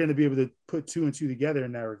are going to be able to put 2 and 2 together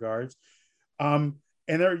in that regards. And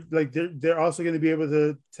they're also going to be able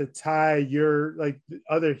to tie your like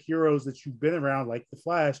other heroes that you've been around, like the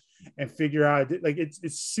Flash, and figure out like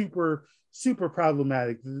it's super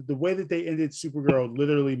problematic. The way that they ended Supergirl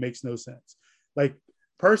literally makes no sense. Like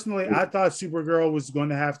personally, I thought Supergirl was going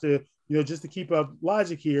to have to, just to keep up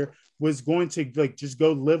logic here, was going to like just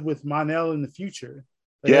go live with Mon-El in the future.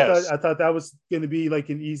 Like, yes. I thought that was going to be like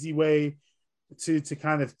an easy way to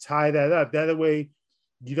kind of tie that up. That way,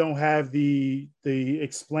 you don't have the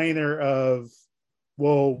explainer of,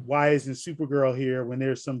 well, why isn't Supergirl here when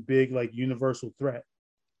there's some big like universal threat?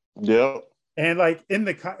 Yeah. And like in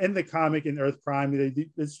the comic in Earth Prime,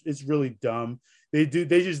 it's really dumb. They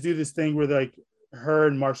just do this thing where like her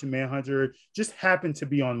and Martian Manhunter just happen to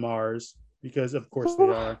be on Mars because of course they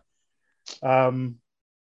are.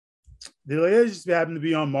 They just happen to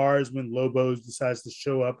be on Mars when Lobos decides to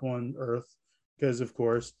show up on Earth because of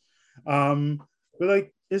course. But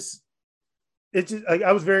like it's just like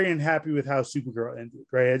I was very unhappy with how Supergirl ended.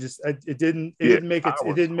 Right, it didn't make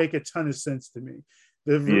a ton of sense to me.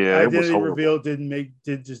 The identity reveal didn't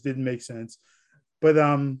make sense. But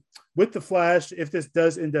with the Flash, if this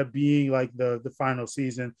does end up being like the final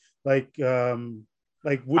season, like who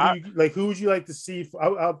would you like to see?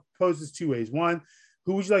 I'll pose this 2 ways. One,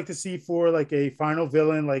 who would you like to see for like a final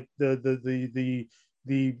villain, like the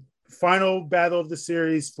final battle of the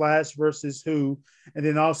series, Flash versus who? And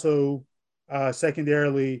then also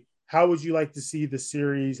secondarily, how would you like to see the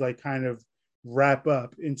series like kind of wrap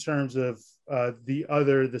up in terms of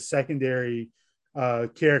the secondary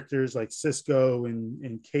characters like Cisco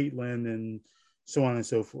and Caitlin and so on and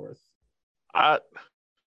so forth? I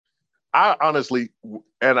honestly,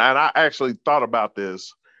 and I actually thought about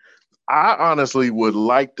this. I honestly would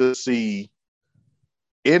like to see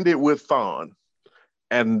end it with Thawne.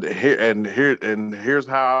 And here's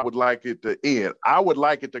how I would like it to end. I would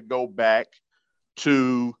like it to go back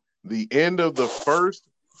to the end of the first.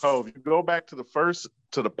 So if you go back to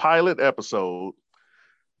the pilot episode,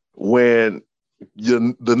 when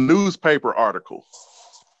the newspaper article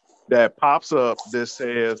that pops up that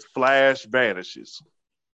says Flash vanishes.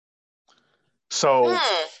 So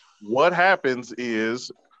what happens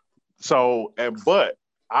is, but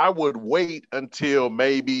I would wait until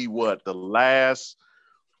maybe the last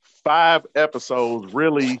 5 episodes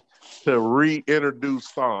really to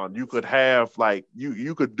reintroduce Thawne. You could have like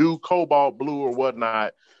you could do Cobalt Blue or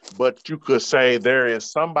whatnot, but you could say there is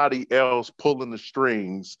somebody else pulling the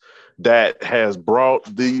strings that has brought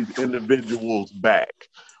these individuals back,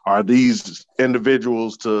 or these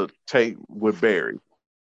individuals to take with Barry.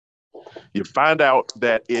 You find out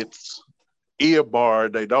that it's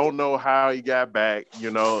Eobard. They don't know how he got back,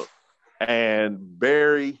 and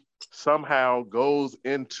Barry somehow goes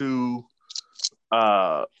into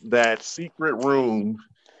that secret room,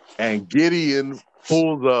 and Gideon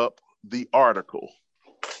pulls up the article.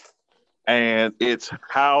 And it's,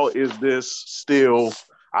 how is this still?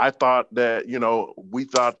 I thought that, we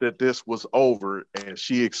thought that this was over. And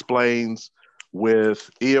she explains with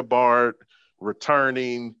Eobard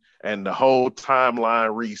returning and the whole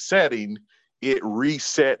timeline resetting, it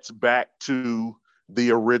resets back to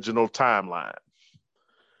the original timeline.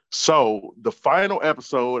 So the final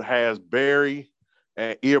episode has Barry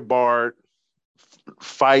and Earbard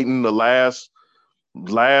fighting the last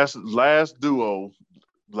duo,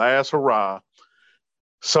 last hurrah.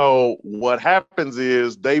 So what happens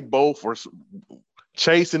is they both are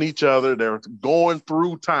chasing each other. They're going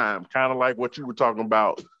through time, kind of like what you were talking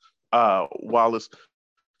about, Wallace.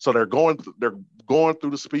 So they're going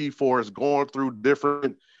through the Speed Force, going through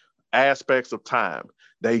different aspects of time.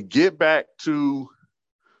 They get back to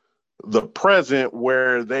the present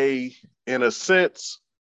where they, in a sense,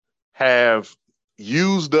 have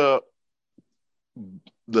used up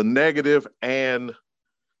the negative and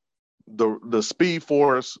the Speed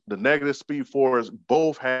Force, the negative Speed Force,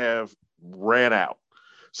 both have ran out.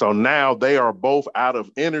 So now they are both out of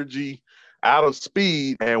energy, out of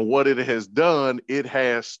speed, and what it has done, it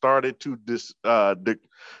has started to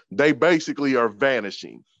they basically are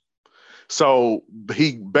vanishing. So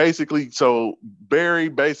Barry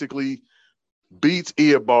basically beats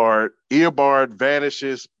Earbard. Earbard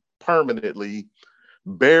vanishes permanently.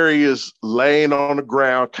 Barry is laying on the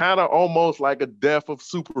ground, kind of almost like a death of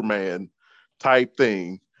Superman type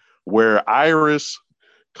thing, where Iris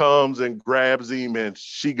comes and grabs him and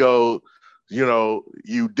she goes,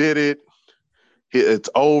 you did it. It's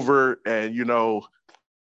over. And,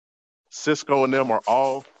 Cisco and them are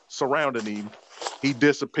all surrounding him. He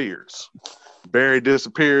disappears. Barry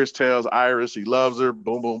disappears, tells Iris he loves her.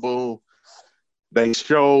 Boom, boom, boom. They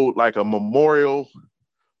show like a memorial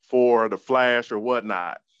for the Flash or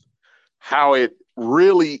whatnot. How it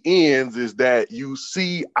really ends is that you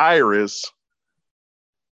see Iris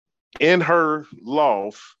in her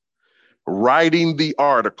loft writing the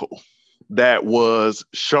article that was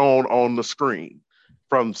shown on the screen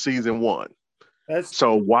from season 1.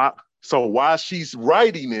 So while she's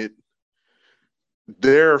writing it,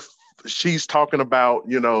 she's talking about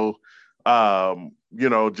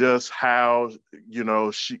just how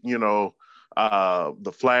the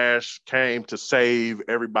Flash came to save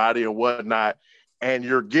everybody and whatnot, and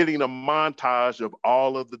you're getting a montage of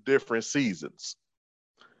all of the different seasons,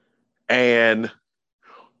 and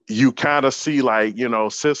you kind of see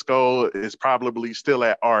Cisco is probably still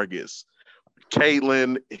at Argus.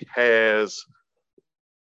 Caitlin has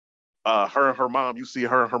her and her mom. You see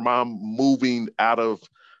her and her mom moving out of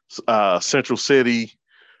Central City,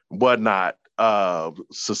 whatnot.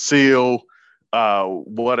 Cecile,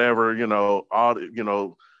 whatever,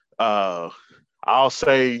 I'll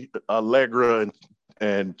say Allegra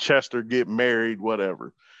and Chester get married,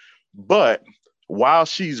 whatever. But while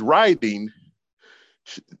she's writing,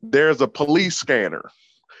 there's a police scanner.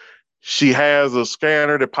 She has a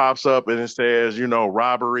scanner that pops up and it says,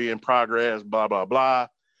 robbery in progress, blah, blah, blah.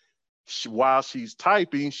 While she's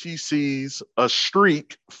typing, she sees a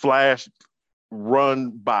streak flash run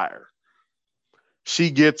by her. She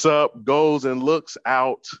gets up, goes and looks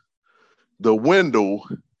out the window,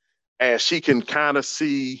 and she can kind of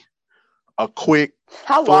see a quick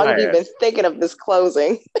How long have you been thinking of this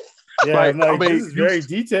closing? Yeah, this is very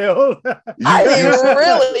detailed.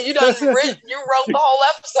 Really, you wrote the whole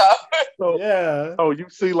episode. So, yeah. Oh, you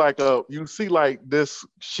see this.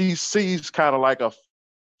 She sees kind of like a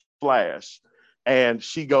flash, and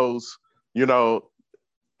she goes,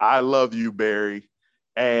 I love you, Barry.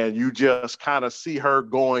 And you just kind of see her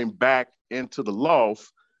going back into the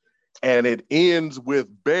loft, and it ends with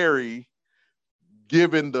Barry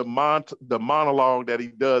giving the monologue that he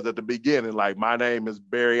does at the beginning, like, my name is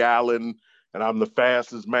Barry Allen, and I'm the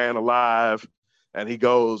fastest man alive. And he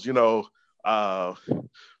goes, my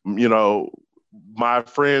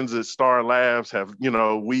friends at Star Labs have,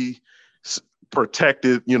 we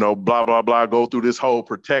protected, blah, blah, blah, go through this whole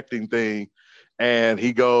protecting thing. And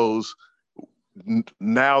he goes,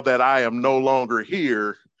 now that I am no longer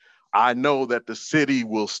here, I know that the city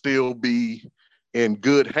will still be in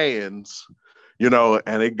good hands,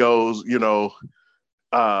 and it goes, and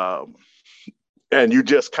you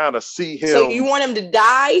just kind of see him. So you want him to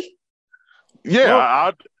die? Yeah,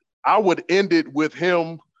 well, I would end it with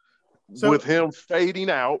him, fading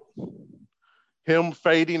out,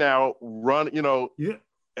 run, yeah.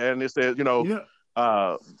 And it says,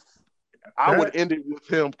 I would end it with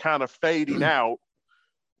him kind of fading out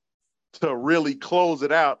to really close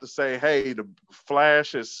it out to say, hey, the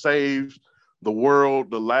Flash has saved the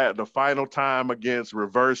world the final time against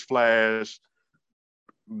Reverse Flash.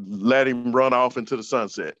 Let him run off into the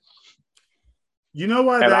sunset. You know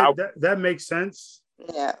why that makes sense?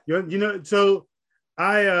 Yeah. So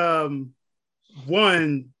I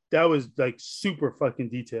one, that was like super fucking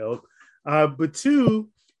detailed. But two,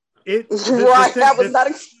 I was not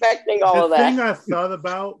expecting all of that. The thing I thought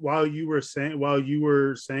about while you were saying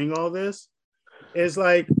all this is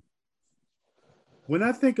like, when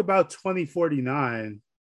I think about 2049,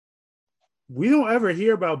 we don't ever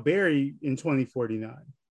hear about Barry in 2049.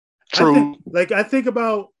 True. I think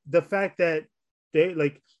about the fact that they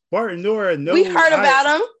like Bart and Nora know. We heard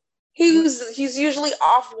about him. He's usually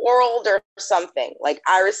off world or something. Like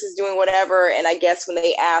Iris is doing whatever, and I guess when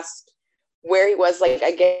they asked where he was, like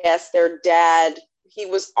I guess their dad, he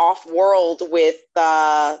was off world with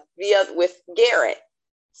Garrett.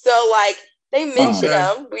 So like they mention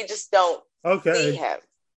him, we just don't see him.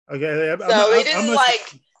 Okay, so they didn't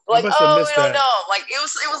like oh, we don't know. Like it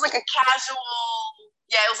was like a casual.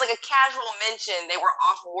 Yeah, it was like a casual mention. They were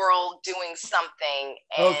off-world doing something.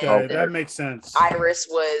 And that makes sense. Iris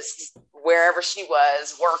was wherever she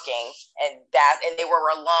was working, and they were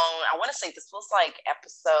alone. I want to say this was like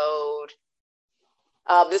episode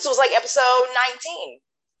 19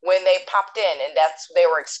 when they popped in, and they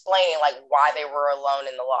were explaining like why they were alone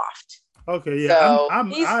in the loft. Okay, yeah, so I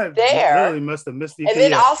there. Literally must have missed the. And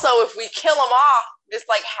then also, if we kill him off, it's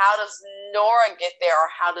like, how does Nora get there, or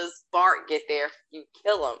how does Bart get there if you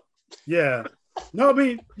kill him? Yeah, no, I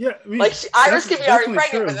mean, like Iris could be already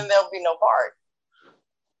pregnant, but then there'll be no Bart.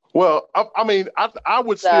 Well, I mean, I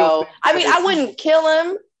would still. I mean, I wouldn't kill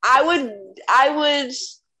him. I would.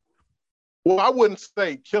 Well, I wouldn't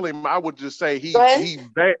say kill him. I would just say he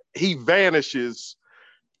vanishes.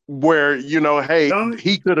 Where he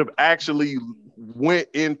could have actually went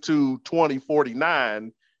into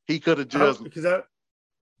 2049. He could have just because the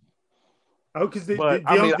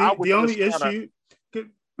only issue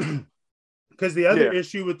because the other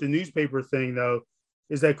issue with the newspaper thing though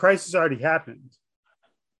is that crisis already happened.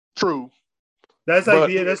 True. That's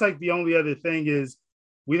like the only other thing is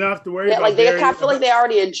we don't have to worry about. Like I feel like they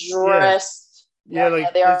already addressed. They already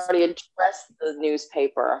addressed the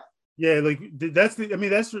newspaper. Yeah, like that's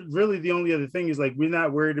really the only other thing is like we're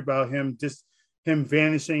not worried about him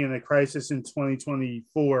vanishing in a crisis in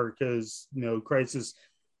 2024 because crisis.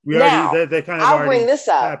 That kind of. I'll bring this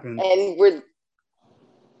up, happened. And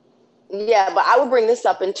but I would bring this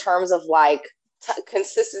up in terms of like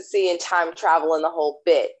consistency and time travel in the whole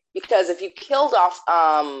bit because if you killed off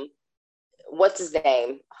what's his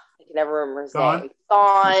name? I can never remember his name.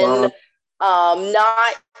 Thawne,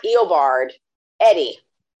 not Eobard, Eddie.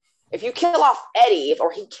 If you kill off Eddie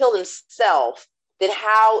or he killed himself, then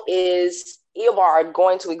how is Eobard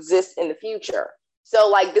going to exist in the future? So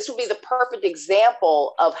like this would be the perfect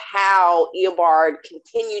example of how Eobard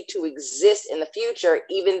continued to exist in the future,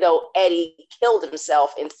 even though Eddie killed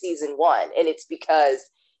himself in season 1. And it's because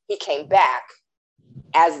he came back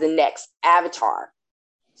as the next Avatar.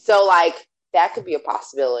 So like that could be a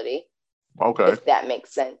possibility. Okay. If that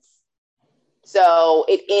makes sense. So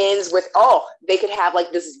it ends with, they could have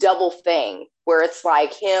like this double thing where it's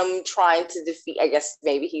like him trying to defeat, I guess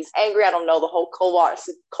maybe he's angry. I don't know the whole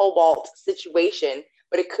Cobalt situation,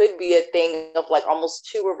 but it could be a thing of like almost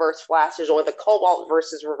 2 reverse flashes or the Cobalt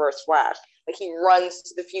versus reverse flash. Like he runs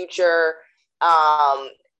to the future.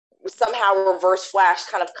 Somehow reverse flash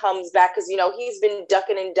kind of comes back because, he's been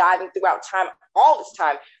ducking and diving throughout time all this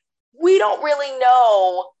time. We don't really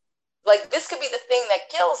know. Like this could be the thing that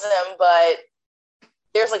kills him, but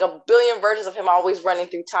there's like a billion versions of him always running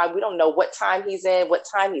through time. We don't know what time he's in, what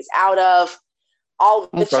time he's out of, all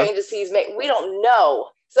the changes he's made. We don't know.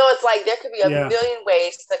 So it's like there could be a million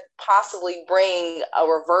ways to possibly bring a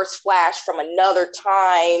reverse flash from another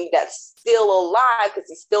time that's still alive because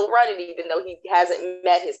he's still running, even though he hasn't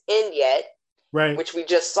met his end yet, right? Which we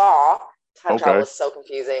just saw. Time travel is so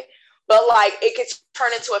confusing. But like it could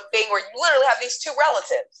turn into a thing where you literally have these 2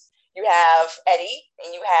 relatives. You have Eddie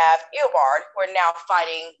and you have Eobard who are now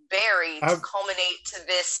fighting Barry to culminate to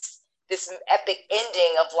this epic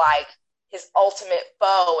ending of like his ultimate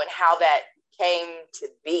foe and how that came to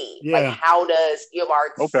be. Yeah. Like how does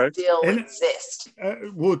Eobard still exist?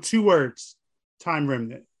 2 words: time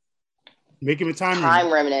remnant. Make him a time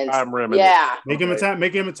remnant. Time remnant. Yeah. Make him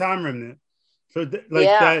a time remnant. So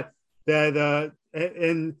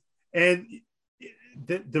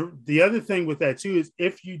the other thing with that too is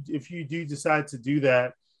if you do decide to do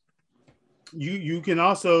that, you can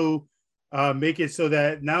also make it so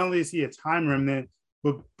that not only is he a time remnant,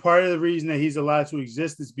 but part of the reason that he's allowed to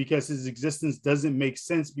exist is because his existence doesn't make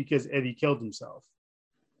sense because Eddie killed himself.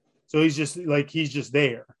 So he's just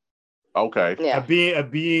there. Okay. Yeah. A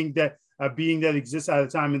being that exists out of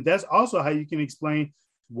time, and that's also how you can explain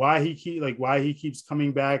why he keeps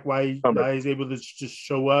coming back, why he's able to just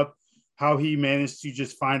show up. How he managed to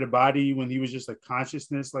just find a body when he was just a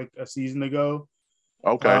consciousness like a season ago.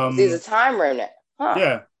 Okay. He's a time remnant. Huh.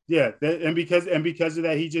 Yeah. Yeah, and because of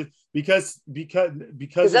that, he just because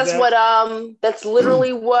that's that, that's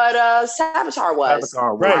literally what Savitar was.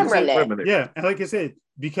 Right. So, yeah, and like I said,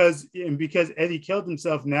 because Eddie killed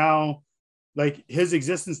himself, now like his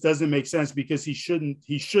existence doesn't make sense because he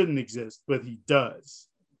shouldn't exist, but he does.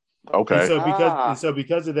 Okay. And so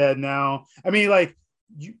because of that, now I mean, like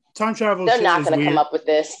time travel. They're not going to come up with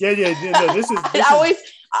this. Yeah. No, this is.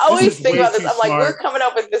 I always think about this. I'm like, we're coming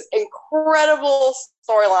up with this incredible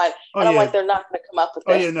storyline, and I'm like, they're not going to come up with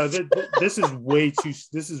this. Oh yeah, no, this is way too.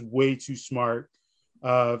 This is way too smart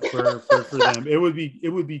for them. It would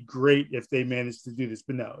be great if they managed to do this,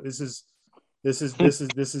 but no, this is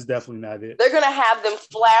definitely not it. They're going to have them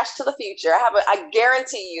flash to the future. I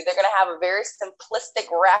guarantee you, they're going to have a very simplistic,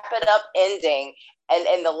 wrap it up ending, and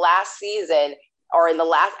in the last season or in the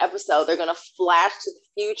last episode, they're going to flash to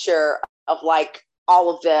the future of like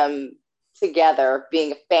all of them together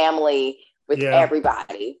being a family with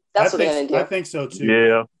everybody. That's what they're going to do. I think so too.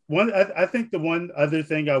 Yeah. I think the one other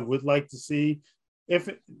thing I would like to see, if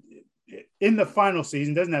in the final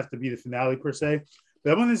season, doesn't have to be the finale per se,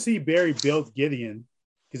 but I want to see Barry build Gideon,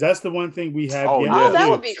 because that's the one thing we have. That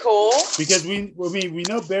would be cool. Because we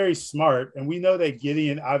know Barry's smart, and we know that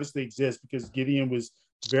Gideon obviously exists because Gideon was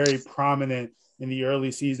very prominent in the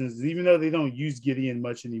early seasons. Even though they don't use Gideon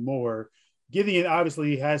much anymore, Gideon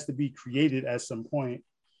obviously has to be created at some point.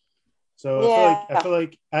 So I feel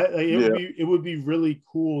like it would be really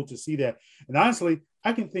cool to see that. And honestly,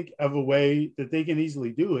 I can think of a way that they can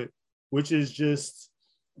easily do it, which is just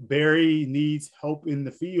Barry needs help in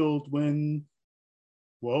the field when,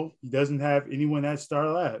 well, he doesn't have anyone at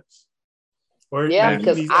Star Labs.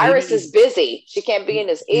 Because Iris is busy. She can't be in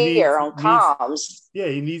his ear on comms.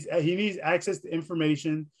 He needs access to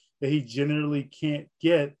information that he generally can't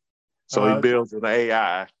get. So he builds an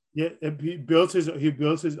AI. Yeah, he builds his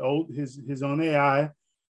own AI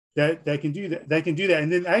that can do that.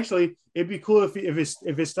 And then actually, it'd be cool if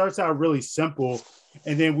it starts out really simple,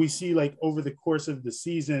 and then we see like over the course of the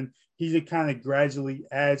season, he just kind of gradually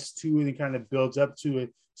adds to it and kind of builds up to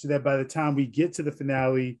it, so that by the time we get to the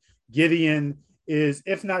finale, Gideon is,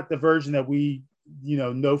 if not the version that we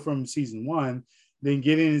know from season 1, then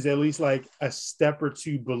Gideon is at least like a step or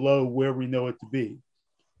two below where we know it to be.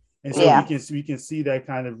 And so we can see that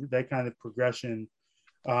kind of progression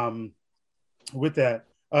with that.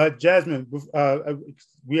 Jazmin,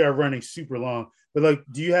 we are running super long, but like,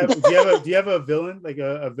 do you have a villain, like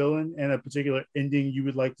a villain and a particular ending you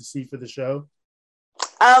would like to see for the show?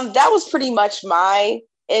 That was pretty much my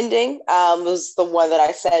ending. It was the one that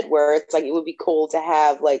I said where it's like it would be cool to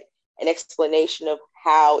have like an explanation of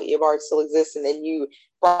how Eobard still exists, and then you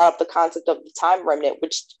brought up the concept of the time remnant,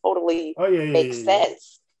 which totally makes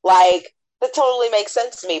sense. Like, that totally makes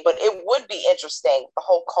sense to me, but it would be interesting, the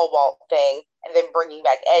whole Cobalt thing, and then bringing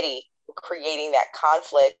back Eddie, creating that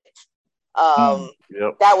conflict.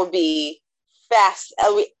 That would be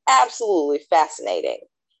absolutely fascinating,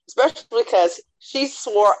 especially because she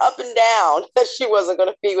swore up and down that she wasn't going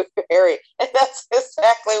to be with Barry, and that's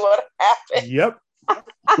exactly what happened. Yep.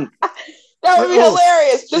 That would be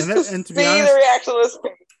hilarious, just to see the reaction of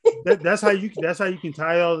this. That's how you can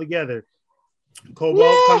tie it all together.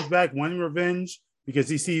 Cobalt comes back wanting revenge because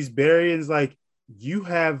he sees Barry and is like, "You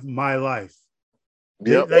have my life."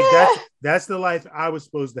 Yep. That's the life I was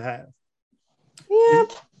supposed to have.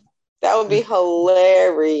 Yep. That would be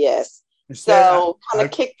hilarious. So kind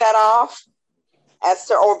of kick that off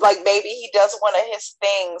or like maybe he does one of his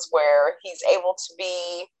things where he's able to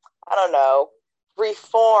be, I don't know,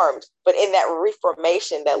 reformed, but in that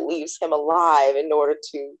reformation that leaves him alive in order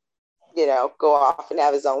to, go off and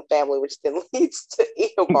have his own family, which then leads to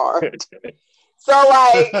Eobard. So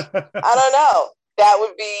like, I don't know. That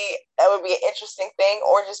would be an interesting thing,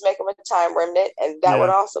 or just make him a time remnant, and that would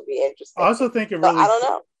also be interesting. I also think I don't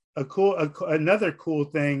know. Another cool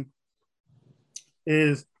thing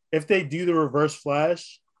is if they do the Reverse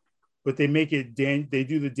Flash, but they make it they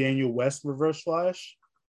do the Daniel West Reverse Flash.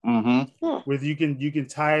 Mm-hmm. Where you can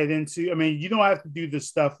tie it into. I mean, you don't have to do the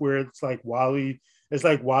stuff where it's like Wally. It's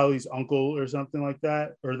like Wally's uncle or something like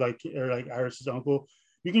that, or like Iris's uncle.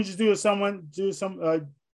 You can just do some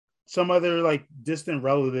other like distant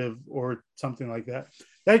relative or something like that.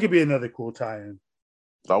 That could be another cool tie-in.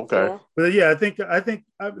 Okay. Yeah. But yeah, I think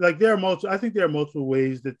like there are multiple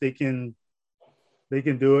ways that they can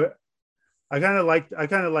do it. I kind of like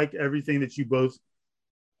everything that you both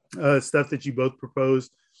stuff that you both proposed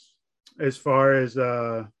as far as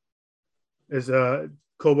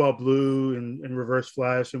Cobalt Blue and Reverse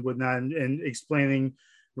Flash and whatnot, and explaining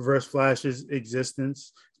Reverse Flash's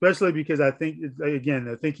existence, especially because I think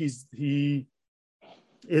he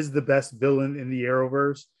is the best villain in the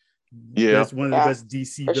Arrowverse. one of the best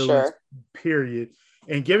DC villains, period.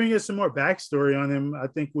 And giving us some more backstory on him, I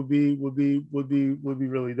think would be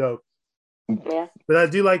really dope. Yeah. But I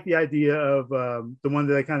do like the idea of the one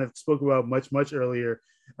that I kind of spoke about much earlier,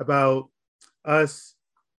 about us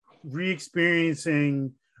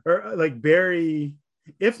re-experiencing, or like Barry,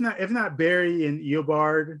 if not Barry and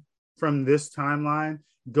Eobard from this timeline,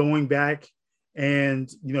 going back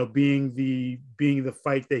and being the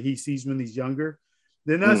fight that he sees when he's younger,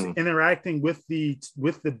 then us interacting with the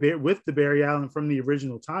Barry Allen from the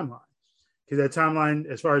original timeline, because that timeline,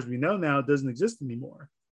 as far as we know now, doesn't exist anymore.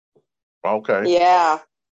 Okay. Yeah.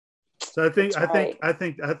 So I think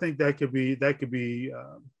that could be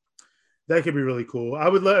really cool. I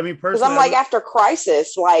would personally, because I'm like, after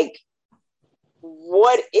Crisis, like,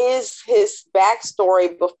 what is his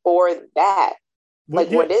backstory before that? Like,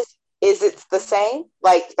 what is it the same?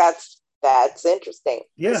 Like, that's interesting.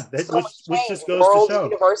 Yeah, which just goes world to show.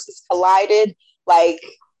 Universes collided. Like,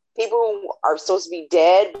 people who are supposed to be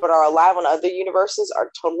dead but are alive on other universes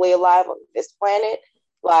are totally alive on this planet.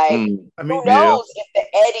 Like, who knows if the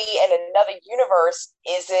Eddie in another universe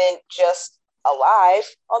isn't just alive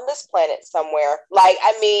on this planet somewhere? Like,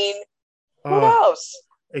 who knows?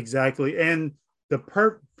 Exactly. And the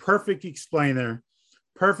perfect explainer,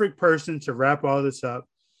 perfect person to wrap all this up.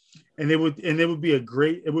 And it would be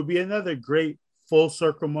another great full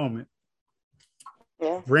circle moment.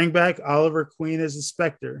 Yeah. Bring back Oliver Queen as a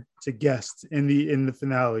Spectre to guest in the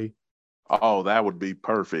finale. Oh, that would be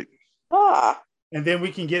perfect. And then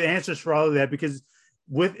we can get answers for all of that, because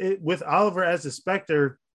with Oliver as a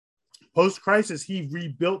Spectre, post Crisis, he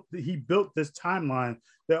built this timeline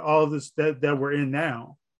that all of this that we're in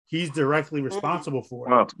now, he's directly responsible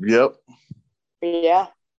for it. Yep. Yeah.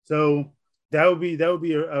 So that would be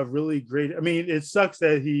a really great. It sucks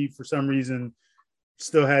that he, for some reason,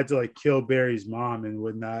 still had to like kill Barry's mom and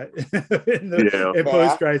whatnot in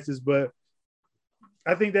post Crisis, but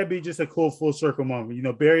I think that'd be just a cool full circle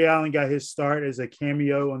moment. Barry Allen got his start as a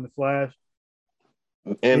cameo on The Flash.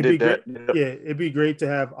 It'd be great to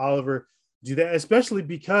have Oliver do that, especially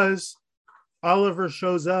because Oliver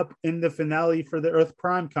shows up in the finale for the Earth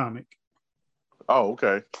Prime comic. Oh,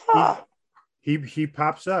 okay. He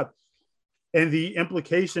pops up, and the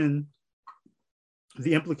implication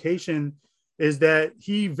is that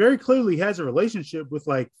he very clearly has a relationship with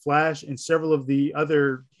like Flash and several of the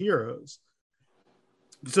other heroes.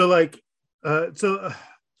 So like in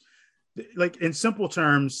simple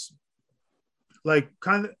terms, like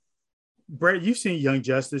kind of, Brett, you've seen Young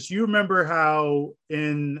Justice. You remember how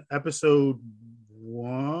in episode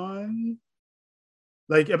 1,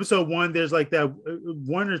 there's like that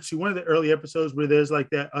one of the early episodes where there's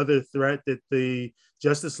like that other threat that the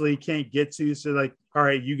Justice League can't get to. So like, all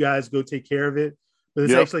right, you guys go take care of it. But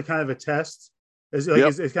it's actually kind of a test. It's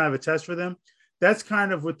kind of a test for them. That's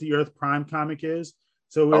kind of what the Earth Prime comic is.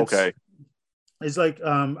 So it's like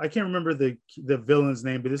I can't remember the villain's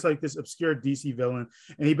name, but it's like this obscure DC villain,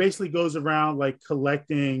 and he basically goes around like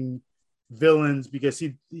collecting villains because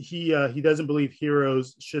he doesn't believe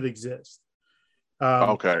heroes should exist.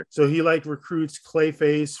 So he like recruits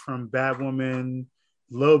Clayface from Batwoman,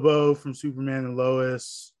 Lobo from Superman and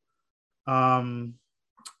Lois. I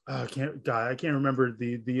can't remember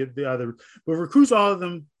the other, but recruits all of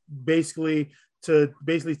them to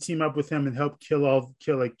team up with him and help kill all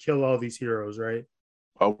these heroes, right?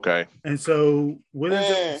 Okay. And so what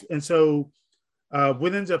ends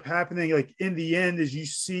up happening, like in the end, is you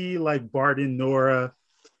see like Bart and Nora.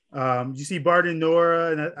 You see Bart and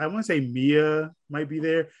Nora, and I want to say Mia might be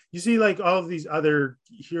there. You see like all of these other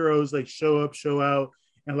heroes like show out,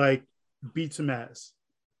 and like beat some ass.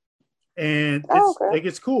 And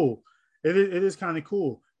it's cool. It is kind of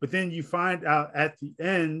cool. But then you find out at the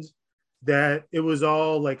end that it was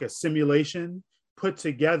all like a simulation put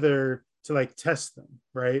together to like test them,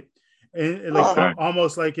 right? And like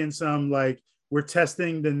almost like in some like, we're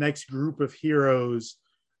testing the next group of heroes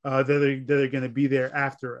that are going to be there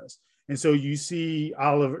after us. And so you see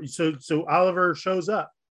Oliver. So Oliver shows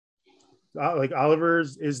up. Like Oliver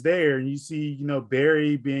is there, and you see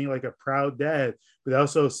Barry being like a proud dad, but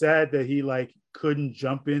also sad that he like couldn't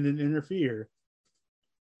jump in and interfere.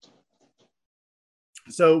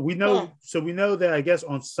 So we know that, I guess,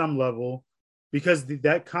 on some level, because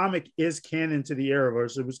that comic is canon to the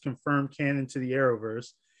Arrowverse. It was confirmed canon to the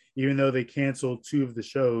Arrowverse, even though they canceled 2 of the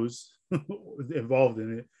shows involved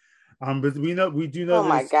in it. But we do know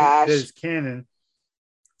that it's canon.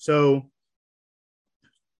 So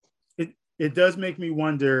it does make me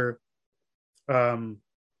wonder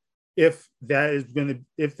if that's going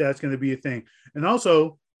to be a thing. And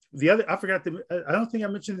also, I forgot I don't think I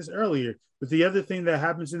mentioned this earlier, but the other thing that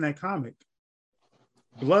happens in that comic,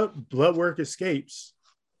 blood work escapes.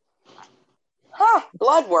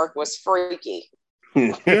 Blood work was freaky.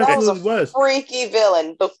 That was a freaky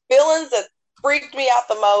villain. The villains that freaked me out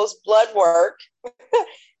the most, blood work,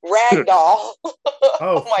 Ragdoll.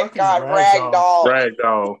 Oh my God,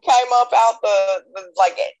 Ragdoll came up out the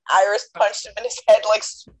like Iris punched him in his head, like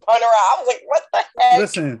spun around. I was like, what the heck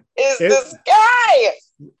this guy?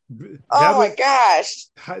 Oh my gosh.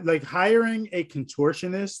 Like hiring a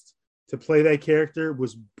contortionist to play that character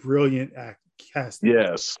was brilliant casting.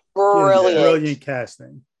 Yes. Brilliant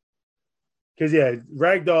casting. Because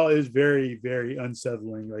Ragdoll is very, very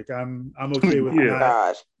unsettling. Like I'm okay with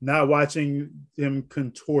not watching him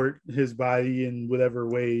contort his body in whatever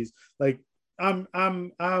ways. Like I'm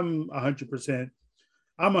 100%.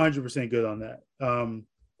 I'm 100% good on that.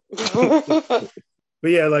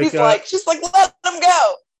 But yeah, like she's like, let him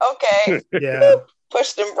go. Okay. Yeah.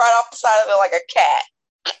 Pushed him right off the side of it like a cat.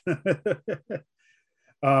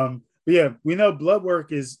 But yeah, we know blood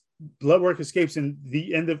work escapes, and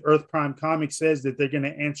the End of Earth Prime comic says that they're going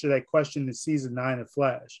to answer that question in season 9 of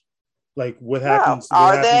Flash. Like what happens?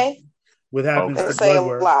 What happens to blood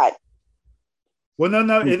work? Well,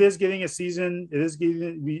 no, it is getting a season. It is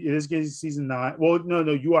getting season 9. Well,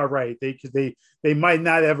 no, you are right. They might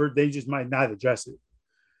not ever. They just might not address it.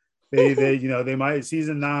 They might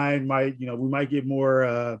season 9 might we might get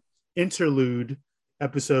more interlude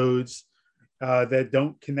episodes that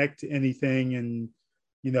don't connect to anything and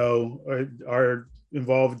are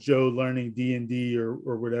involve Joe learning D&D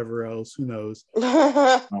or whatever else. Who knows?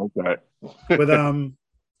 Okay. But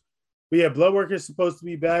yeah, Bloodwork is supposed to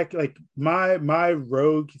be back. Like my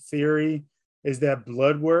rogue theory is that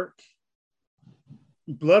Bloodwork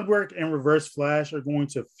and Reverse Flash are going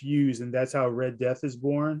to fuse, and that's how Red Death is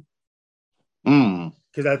born.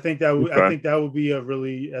 Because I think that would be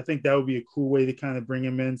a cool way to kind of bring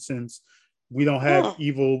him in, since we don't have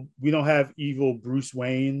evil Bruce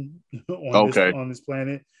Wayne on this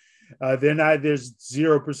planet. There's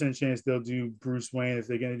 0% chance they'll do Bruce Wayne if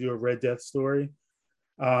they're going to do a Red Death story.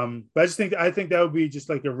 But I think that would be just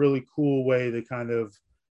like a really cool way to kind of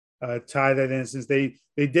tie that in, since they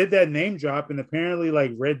did that name drop, and apparently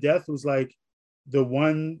like Red Death was like the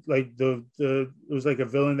one, like it was like a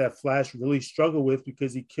villain that Flash really struggled with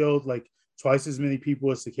because he killed like twice as many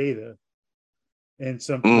people as Cicada. And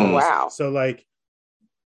some wow. So like,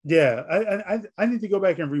 yeah, I need to go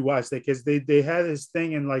back and rewatch that, because they had this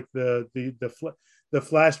thing in like the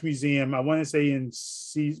Flash Museum. I want to say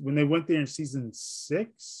when they went there in season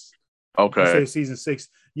 6. Okay. Say season 6.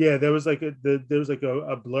 Yeah, there was like a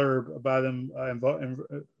blurb about him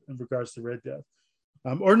in regards to Red Death.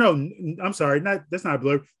 Or no, I'm sorry, that's not a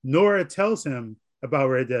blurb. Nora tells him about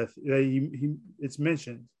Red Death. It's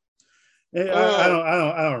mentioned. I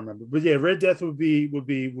don't remember, but yeah, Red Death would be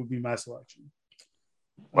my selection.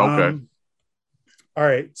 Okay. All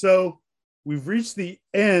right, so we've reached the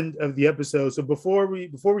end of the episode. So before we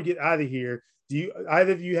get out of here, do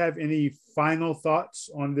either of you have any final thoughts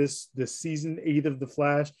on this season 8 of The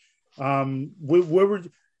Flash? Better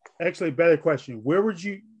question. Where would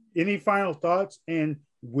you, any final thoughts, and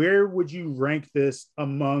where would you rank this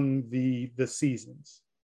among the seasons?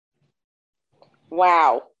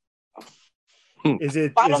 Wow. Is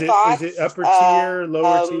it upper tier,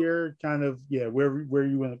 lower tier, kind of? Yeah, where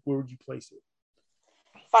would you place it?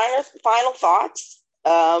 Final thoughts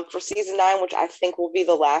for season 9, which I think will be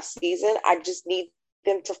the last season. I just need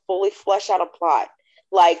them to fully flesh out a plot,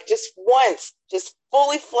 like just once, just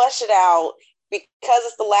fully flesh it out, because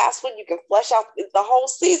it's the last one. You can flesh out the whole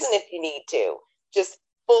season if you need to. Just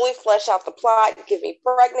fully flesh out the plot. Give me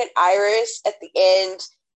pregnant Iris at the end,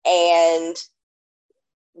 and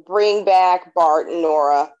bring back Bart and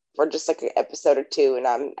Nora for just like an episode or 2, and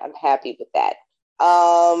I'm happy with that.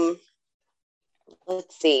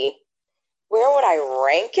 Let's see. Where would I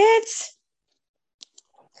rank it?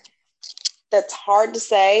 That's hard to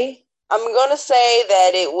say. I'm going to say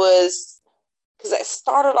that it was, because it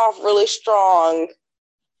started off really strong.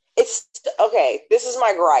 It's okay. This is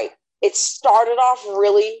my gripe. It started off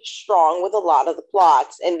really strong with a lot of the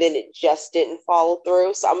plots, and then it just didn't follow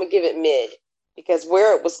through. So I'm going to give it mid. Because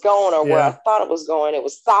where it was going, or where I thought it was going, it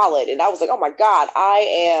was solid. And I was like, oh my God, I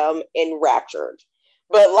am enraptured.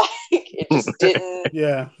 But like, it just didn't,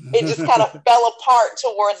 it just kind of fell apart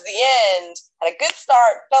towards the end. Had a good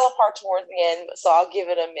start, fell apart towards the end. So I'll give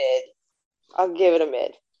it a mid.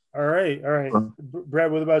 All right. Brad,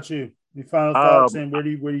 what about you? Your final thoughts, and where do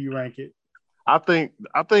you rank it? I think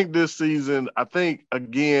this season,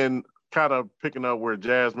 again, kind of picking up where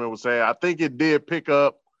Jazmin was saying, I think it did pick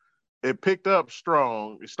up it picked up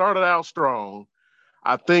strong. It started out strong.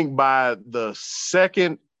 I think by the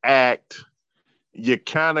second act, you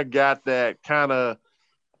kind of got that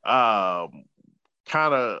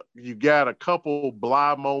you got a couple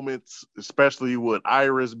blah moments, especially with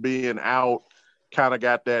Iris being out, kind of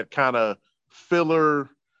got that kind of filler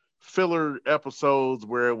episodes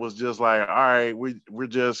where it was just like, all right, we're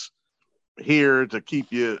just here to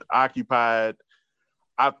keep you occupied.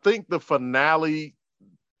 I think the finale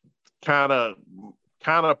kind of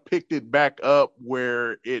picked it back up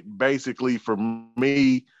where it basically, for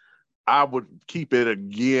me, I would keep it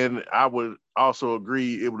again. I would also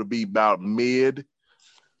agree it would be about mid.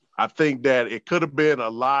 I think that it could have been a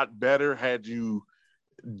lot better had you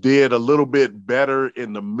did a little bit better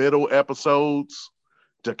in the middle episodes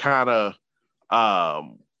to kind of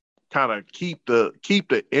keep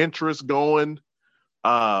the interest going.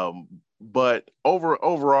 But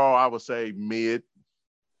overall, I would say mid.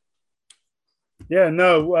 Yeah,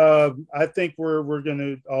 no, I think we're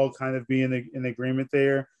gonna all kind of be in agreement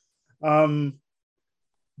there.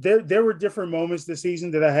 There were different moments this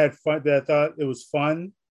season that I had fun, that I thought it was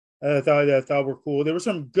fun. I thought were cool. There were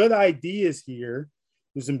some good ideas here.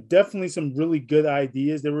 There's definitely some really good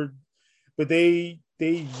ideas. But they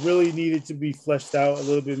really needed to be fleshed out a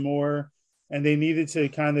little bit more, and they needed to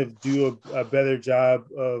kind of do a better job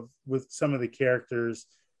with some of the characters.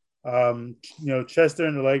 Chester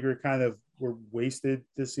and Allegra kind of were wasted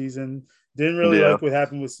this season. Didn't really like what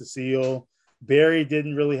happened with Cecile. Barry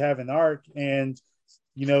didn't really have an arc, and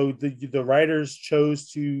the writers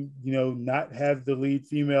chose to not have the lead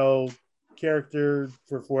female character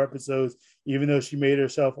for 4 episodes, even though she made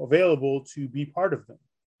herself available to be part of them.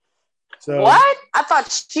 So what? I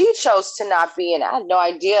thought she chose to not be in. I had no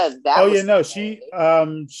idea that. Oh yeah, no, she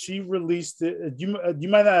released it. You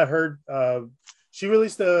might not have heard. She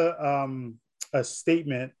released a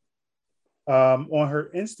statement on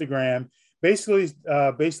her Instagram, basically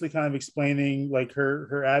kind of explaining like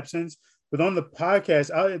her absence. But on the podcast,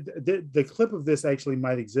 the clip of this actually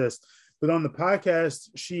might exist. But on the podcast,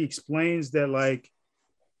 she explains that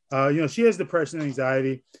she has depression and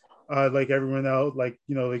anxiety, like everyone else, like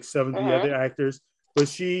some of the other actors. But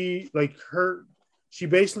she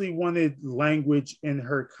basically wanted language in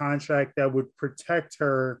her contract that would protect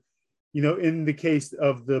her, in the case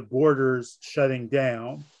of the borders shutting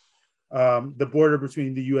down, the border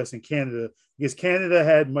between the U.S. and Canada, because Canada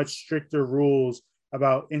had much stricter rules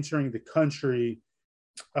about entering the country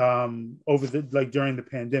over during the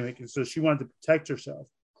pandemic, and so she wanted to protect herself.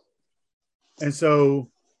 And so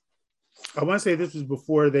I want to say this was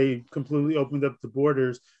before they completely opened up the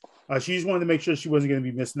borders. She just wanted to make sure she wasn't going to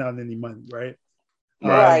be missing out on any money, right?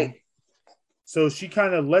 Right. So she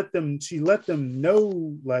kind of let them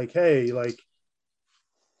know, like, hey,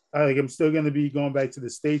 I'm still going to be going back to the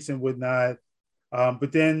States and whatnot.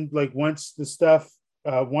 But then, once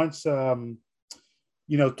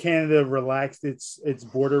Canada relaxed its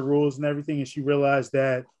border rules and everything, and she realized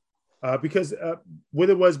that because what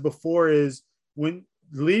it was before is when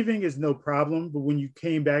leaving is no problem, but when you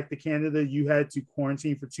came back to Canada, you had to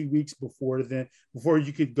quarantine for 2 weeks before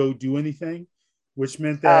you could go do anything, which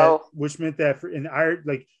meant that for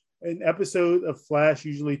an episode of Flash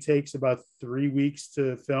usually takes about 3 weeks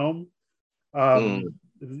to film.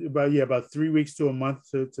 About 3 weeks to a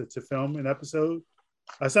month to film an episode.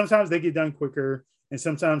 Sometimes they get done quicker, and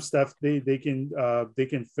sometimes stuff they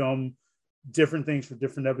can film different things for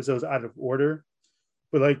different episodes out of order.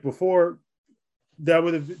 But before, that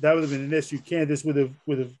would have been an issue. Candice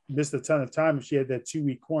would have missed a ton of time if she had that 2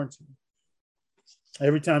 week quarantine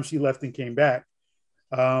every time she left and came back.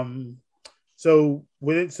 So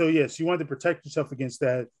she wanted to protect herself against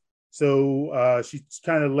that. So she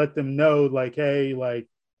kind of let them know, like, hey, like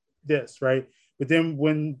this, right? But then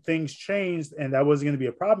when things changed and that wasn't going to be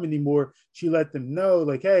a problem anymore, she let them know,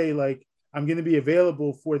 like, hey, like, I'm going to be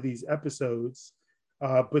available for these episodes,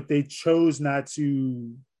 but they chose not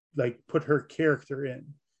to put her character in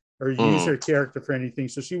or use her character for anything.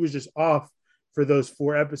 So she was just off for those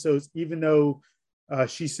 4 episodes, even though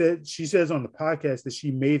she says on the podcast that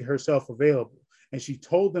she made herself available, and she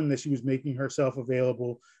told them that she was making herself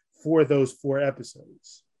available for those 4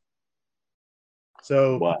 episodes.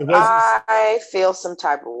 So I feel some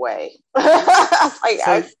type of way.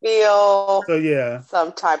 I feel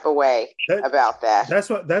some type of way about that.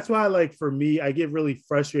 That's why for me, I get really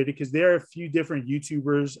frustrated because there are a few different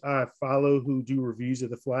YouTubers I follow who do reviews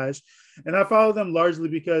of The Flash, and I follow them largely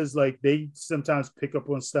because they sometimes pick up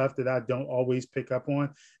on stuff that I don't always pick up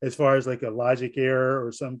on, as far as a logic error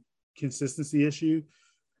or some consistency issue.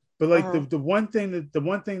 But the one thing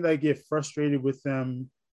that I get frustrated with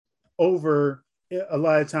them over a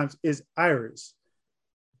lot of times is Iris,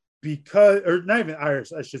 because, or not even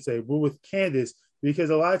Iris, I should say, but with Candice, because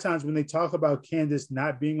a lot of times when they talk about Candice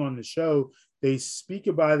not being on the show, they speak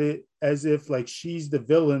about it as if like she's the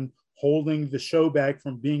villain holding the show back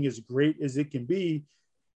from being as great as it can be,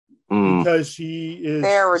 because she is,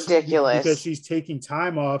 they're ridiculous, because she's taking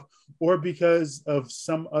time off, or because of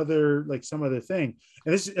some other thing.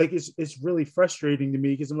 And it's like it's really frustrating to me,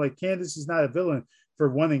 because I'm like, Candice is not a villain for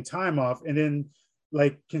wanting time off, and then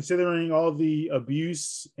like considering all the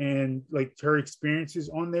abuse and like her experiences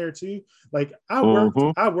on there too. Like I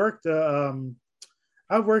worked a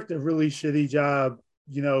really shitty job,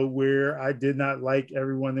 where I did not like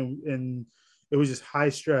everyone, and it was just high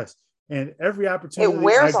stress. And every opportunity it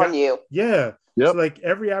wears on you. Yeah. Yep. So like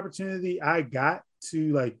every opportunity I got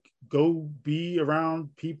to like go be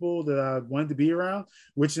around people that I wanted to be around,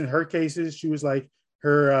 which in her cases, she was like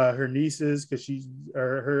her nieces, because she's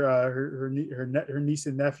her niece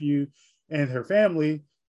and nephew and her family.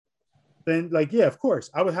 Then like, yeah, of course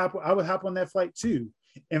I would hop on that flight too.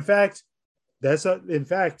 In fact, just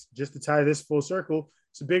to tie this full circle,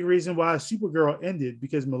 it's a big reason why Supergirl ended,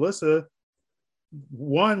 because Melissa,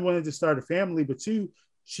 one, wanted to start a family, but two,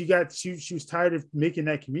 she was tired of making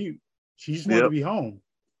that commute. She just wanted to be home.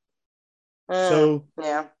 So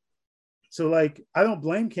like I don't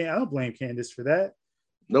blame Candice for that.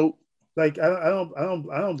 Nope. Like I don't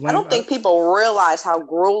blame. I don't think people realize how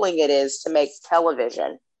grueling it is to make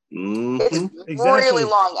television. It's really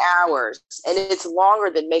long hours, and it's longer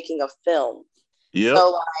than making a film. Yeah.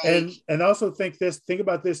 So like, and also think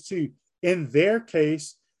about this too. In their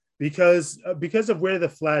case, because of where the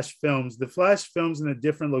Flash films in a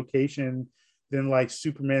different location than like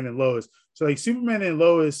Superman and Lois. So like Superman and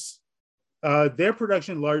Lois, their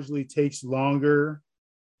production largely takes longer,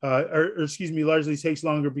 largely takes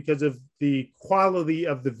longer because of the quality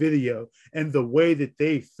of the video and the way that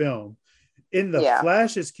they film. In the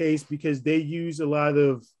Flash's case, because they use a lot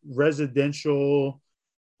of residential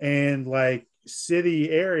and like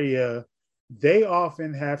city area, they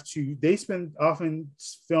often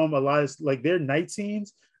film a lot of like their night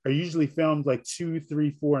scenes are usually filmed like 2,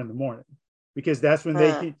 3, 4 in the morning, because that's when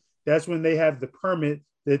they have the permit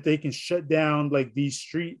that they can shut down like these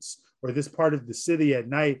streets or this part of the city at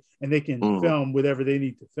night, and they can film whatever they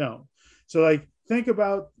need to film. So like think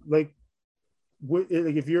about like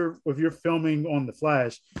if you're filming on the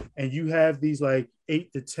Flash and you have these like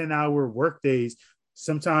 8 to 10 hour work days,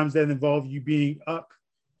 sometimes that involve you being up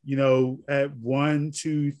at 1,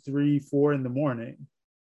 2, 3, 4 in the morning.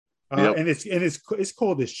 And it's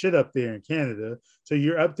cold as shit up there in Canada. So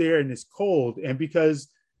you're up there and it's cold. And because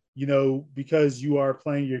you are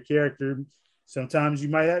playing your character, sometimes you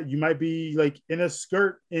might be like in a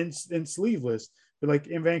skirt and sleeveless, but like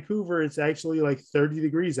in Vancouver, it's actually like 30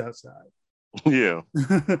 degrees outside. Yeah.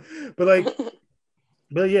 but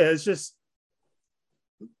yeah, it's just,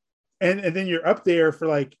 and then you're up there for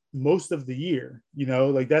like most of the year,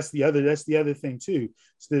 like that's the other thing too.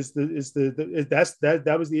 So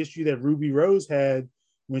that was the issue that Ruby Rose had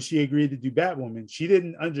when she agreed to do Batwoman. She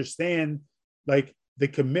didn't understand like the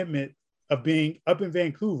commitment of being up in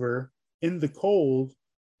Vancouver in the cold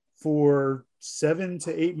for 7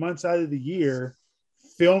 to 8 months out of the year,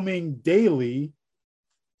 filming daily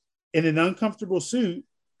in an uncomfortable suit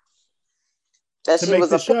that she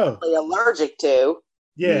was apparently allergic to.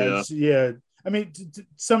 Yeah. I mean,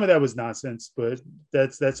 some of that was nonsense, but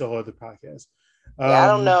that's a whole other podcast. I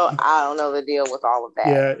don't know the deal with all of that.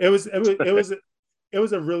 Yeah, it was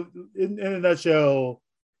a real, in a nutshell,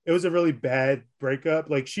 it was a really bad breakup.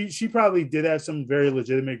 Like she probably did have some very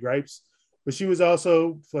legitimate gripes, but she was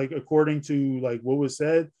also like, according to like what was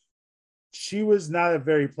said, she was not a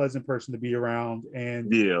very pleasant person to be around.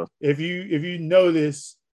 And if you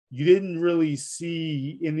notice, you didn't really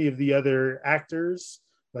see any of the other actors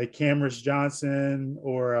like Cameron Johnson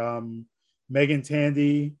or Megan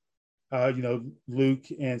Tandy, Luke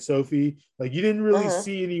and Sophie. Like you didn't really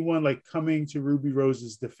see anyone like coming to Ruby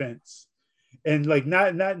Rose's defense, and like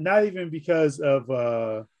not even because of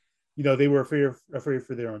they were afraid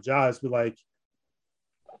for their own jobs, but like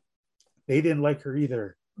they didn't like her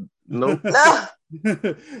either. Nope.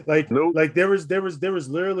 Like there was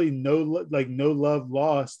literally no love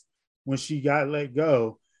lost when she got let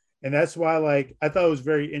go. And that's why like I thought it was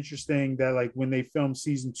very interesting that like when they filmed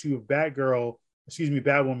season 2 of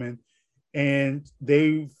Batwoman, and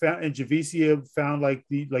they found, and Javicia found like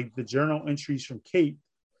the journal entries from Kate,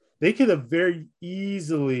 they could have very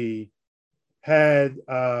easily had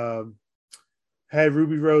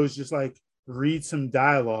Ruby Rose just like read some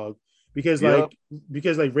dialogue, because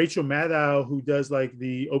Rachel Maddow, who does like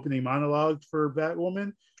the opening monologue for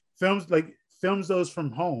Batwoman, films those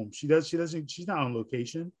from home. She's not on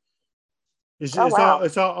location. It's wow.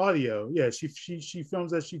 It's all audio. Yeah, she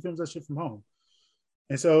films that shit from home.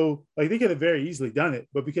 And so like they could have very easily done it,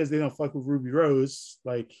 but because they don't fuck with Ruby Rose,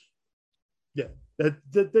 like yeah,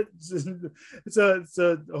 it's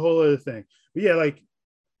a whole other thing. But yeah,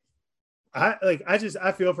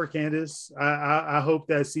 I feel for Candice. I hope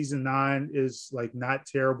that season 9 is like not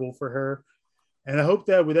terrible for her. And I hope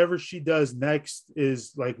that whatever she does next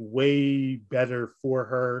is like way better for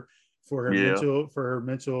her, for her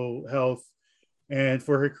mental health and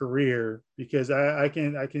for her career, because I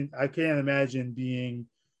can't imagine being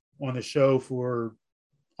on the show for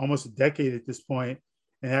almost a decade at this point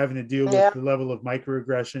and having to deal with the level of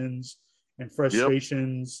microaggressions and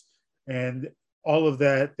frustrations and all of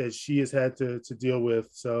that she has had to deal with.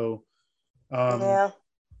 So,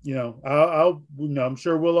 you know, I'm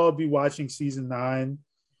sure we'll all be watching season 9.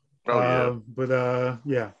 But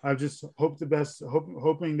I just hope the best,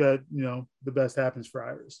 hoping that, you know, the best happens for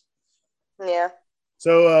Iris. Yeah.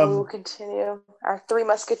 So we'll continue our Three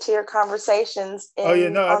Musketeer conversations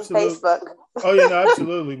on Facebook.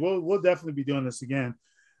 Absolutely. We'll definitely be doing this again.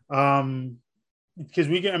 Because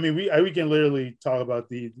we can literally talk about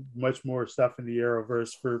the much more stuff in the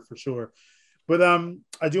Arrowverse for sure. But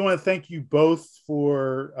I do want to thank you both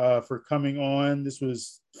for coming on. This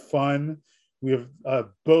was fun. We have a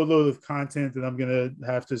boatload of content that I'm gonna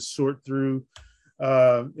have to sort through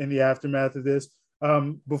in the aftermath of this.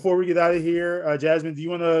 Before we get out of here, Jazmin, do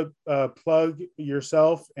you want to plug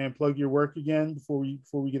yourself and plug your work again before we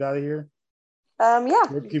get out of here?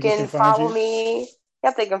 You can follow me.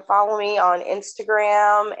 Yep, they can follow me on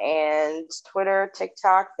Instagram and Twitter,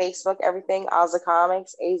 TikTok, Facebook, everything. Aza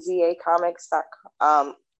Comics,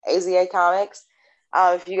 AZAcomics.com, AZA Comics.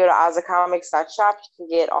 If you go to azacomics.shop, you can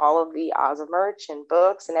get all of the Aza merch and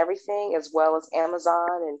books and everything, as well as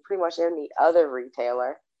Amazon and pretty much any other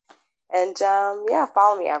retailer. And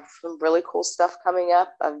follow me. I have some really cool stuff coming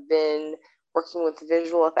up. I've been working with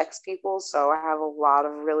visual effects people, so I have a lot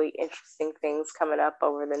of really interesting things coming up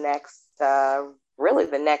over the next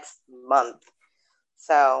the next month.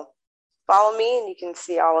 So follow me and you can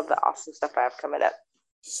see all of the awesome stuff I have coming up.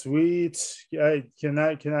 Sweet. I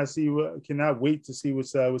cannot wait to see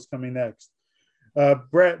what's coming next.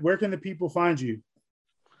 Brett, where can the people find you?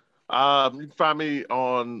 You can find me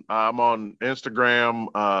I'm on Instagram,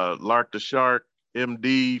 Lark the Shark,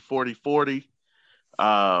 MD 4040.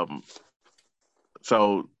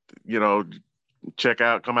 So, you know, check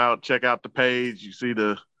out the page. You see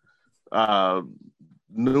the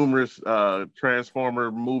numerous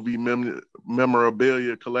Transformer movie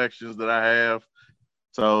memorabilia collections that I have.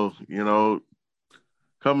 So, you know,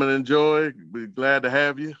 come and enjoy. Be glad to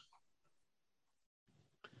have you.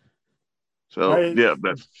 So,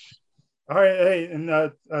 that's all right. Hey,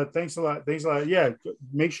 and thanks a lot. Yeah,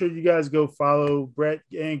 make sure you guys go follow Brett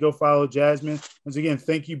and go follow Jazmin. Once again,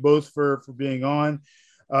 thank you both for being on.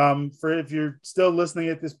 For if you're still listening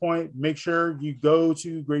at this point, make sure you go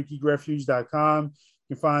to greatgeekrefuge.com.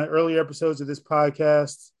 You can find early episodes of this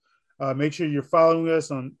podcast. Make sure you're following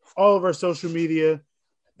us on all of our social media.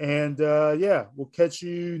 And we'll catch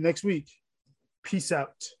you next week. Peace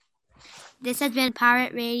out. This has been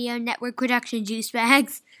Pirate Radio Network production, Juice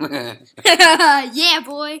Bags. Yeah,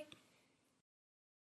 boy.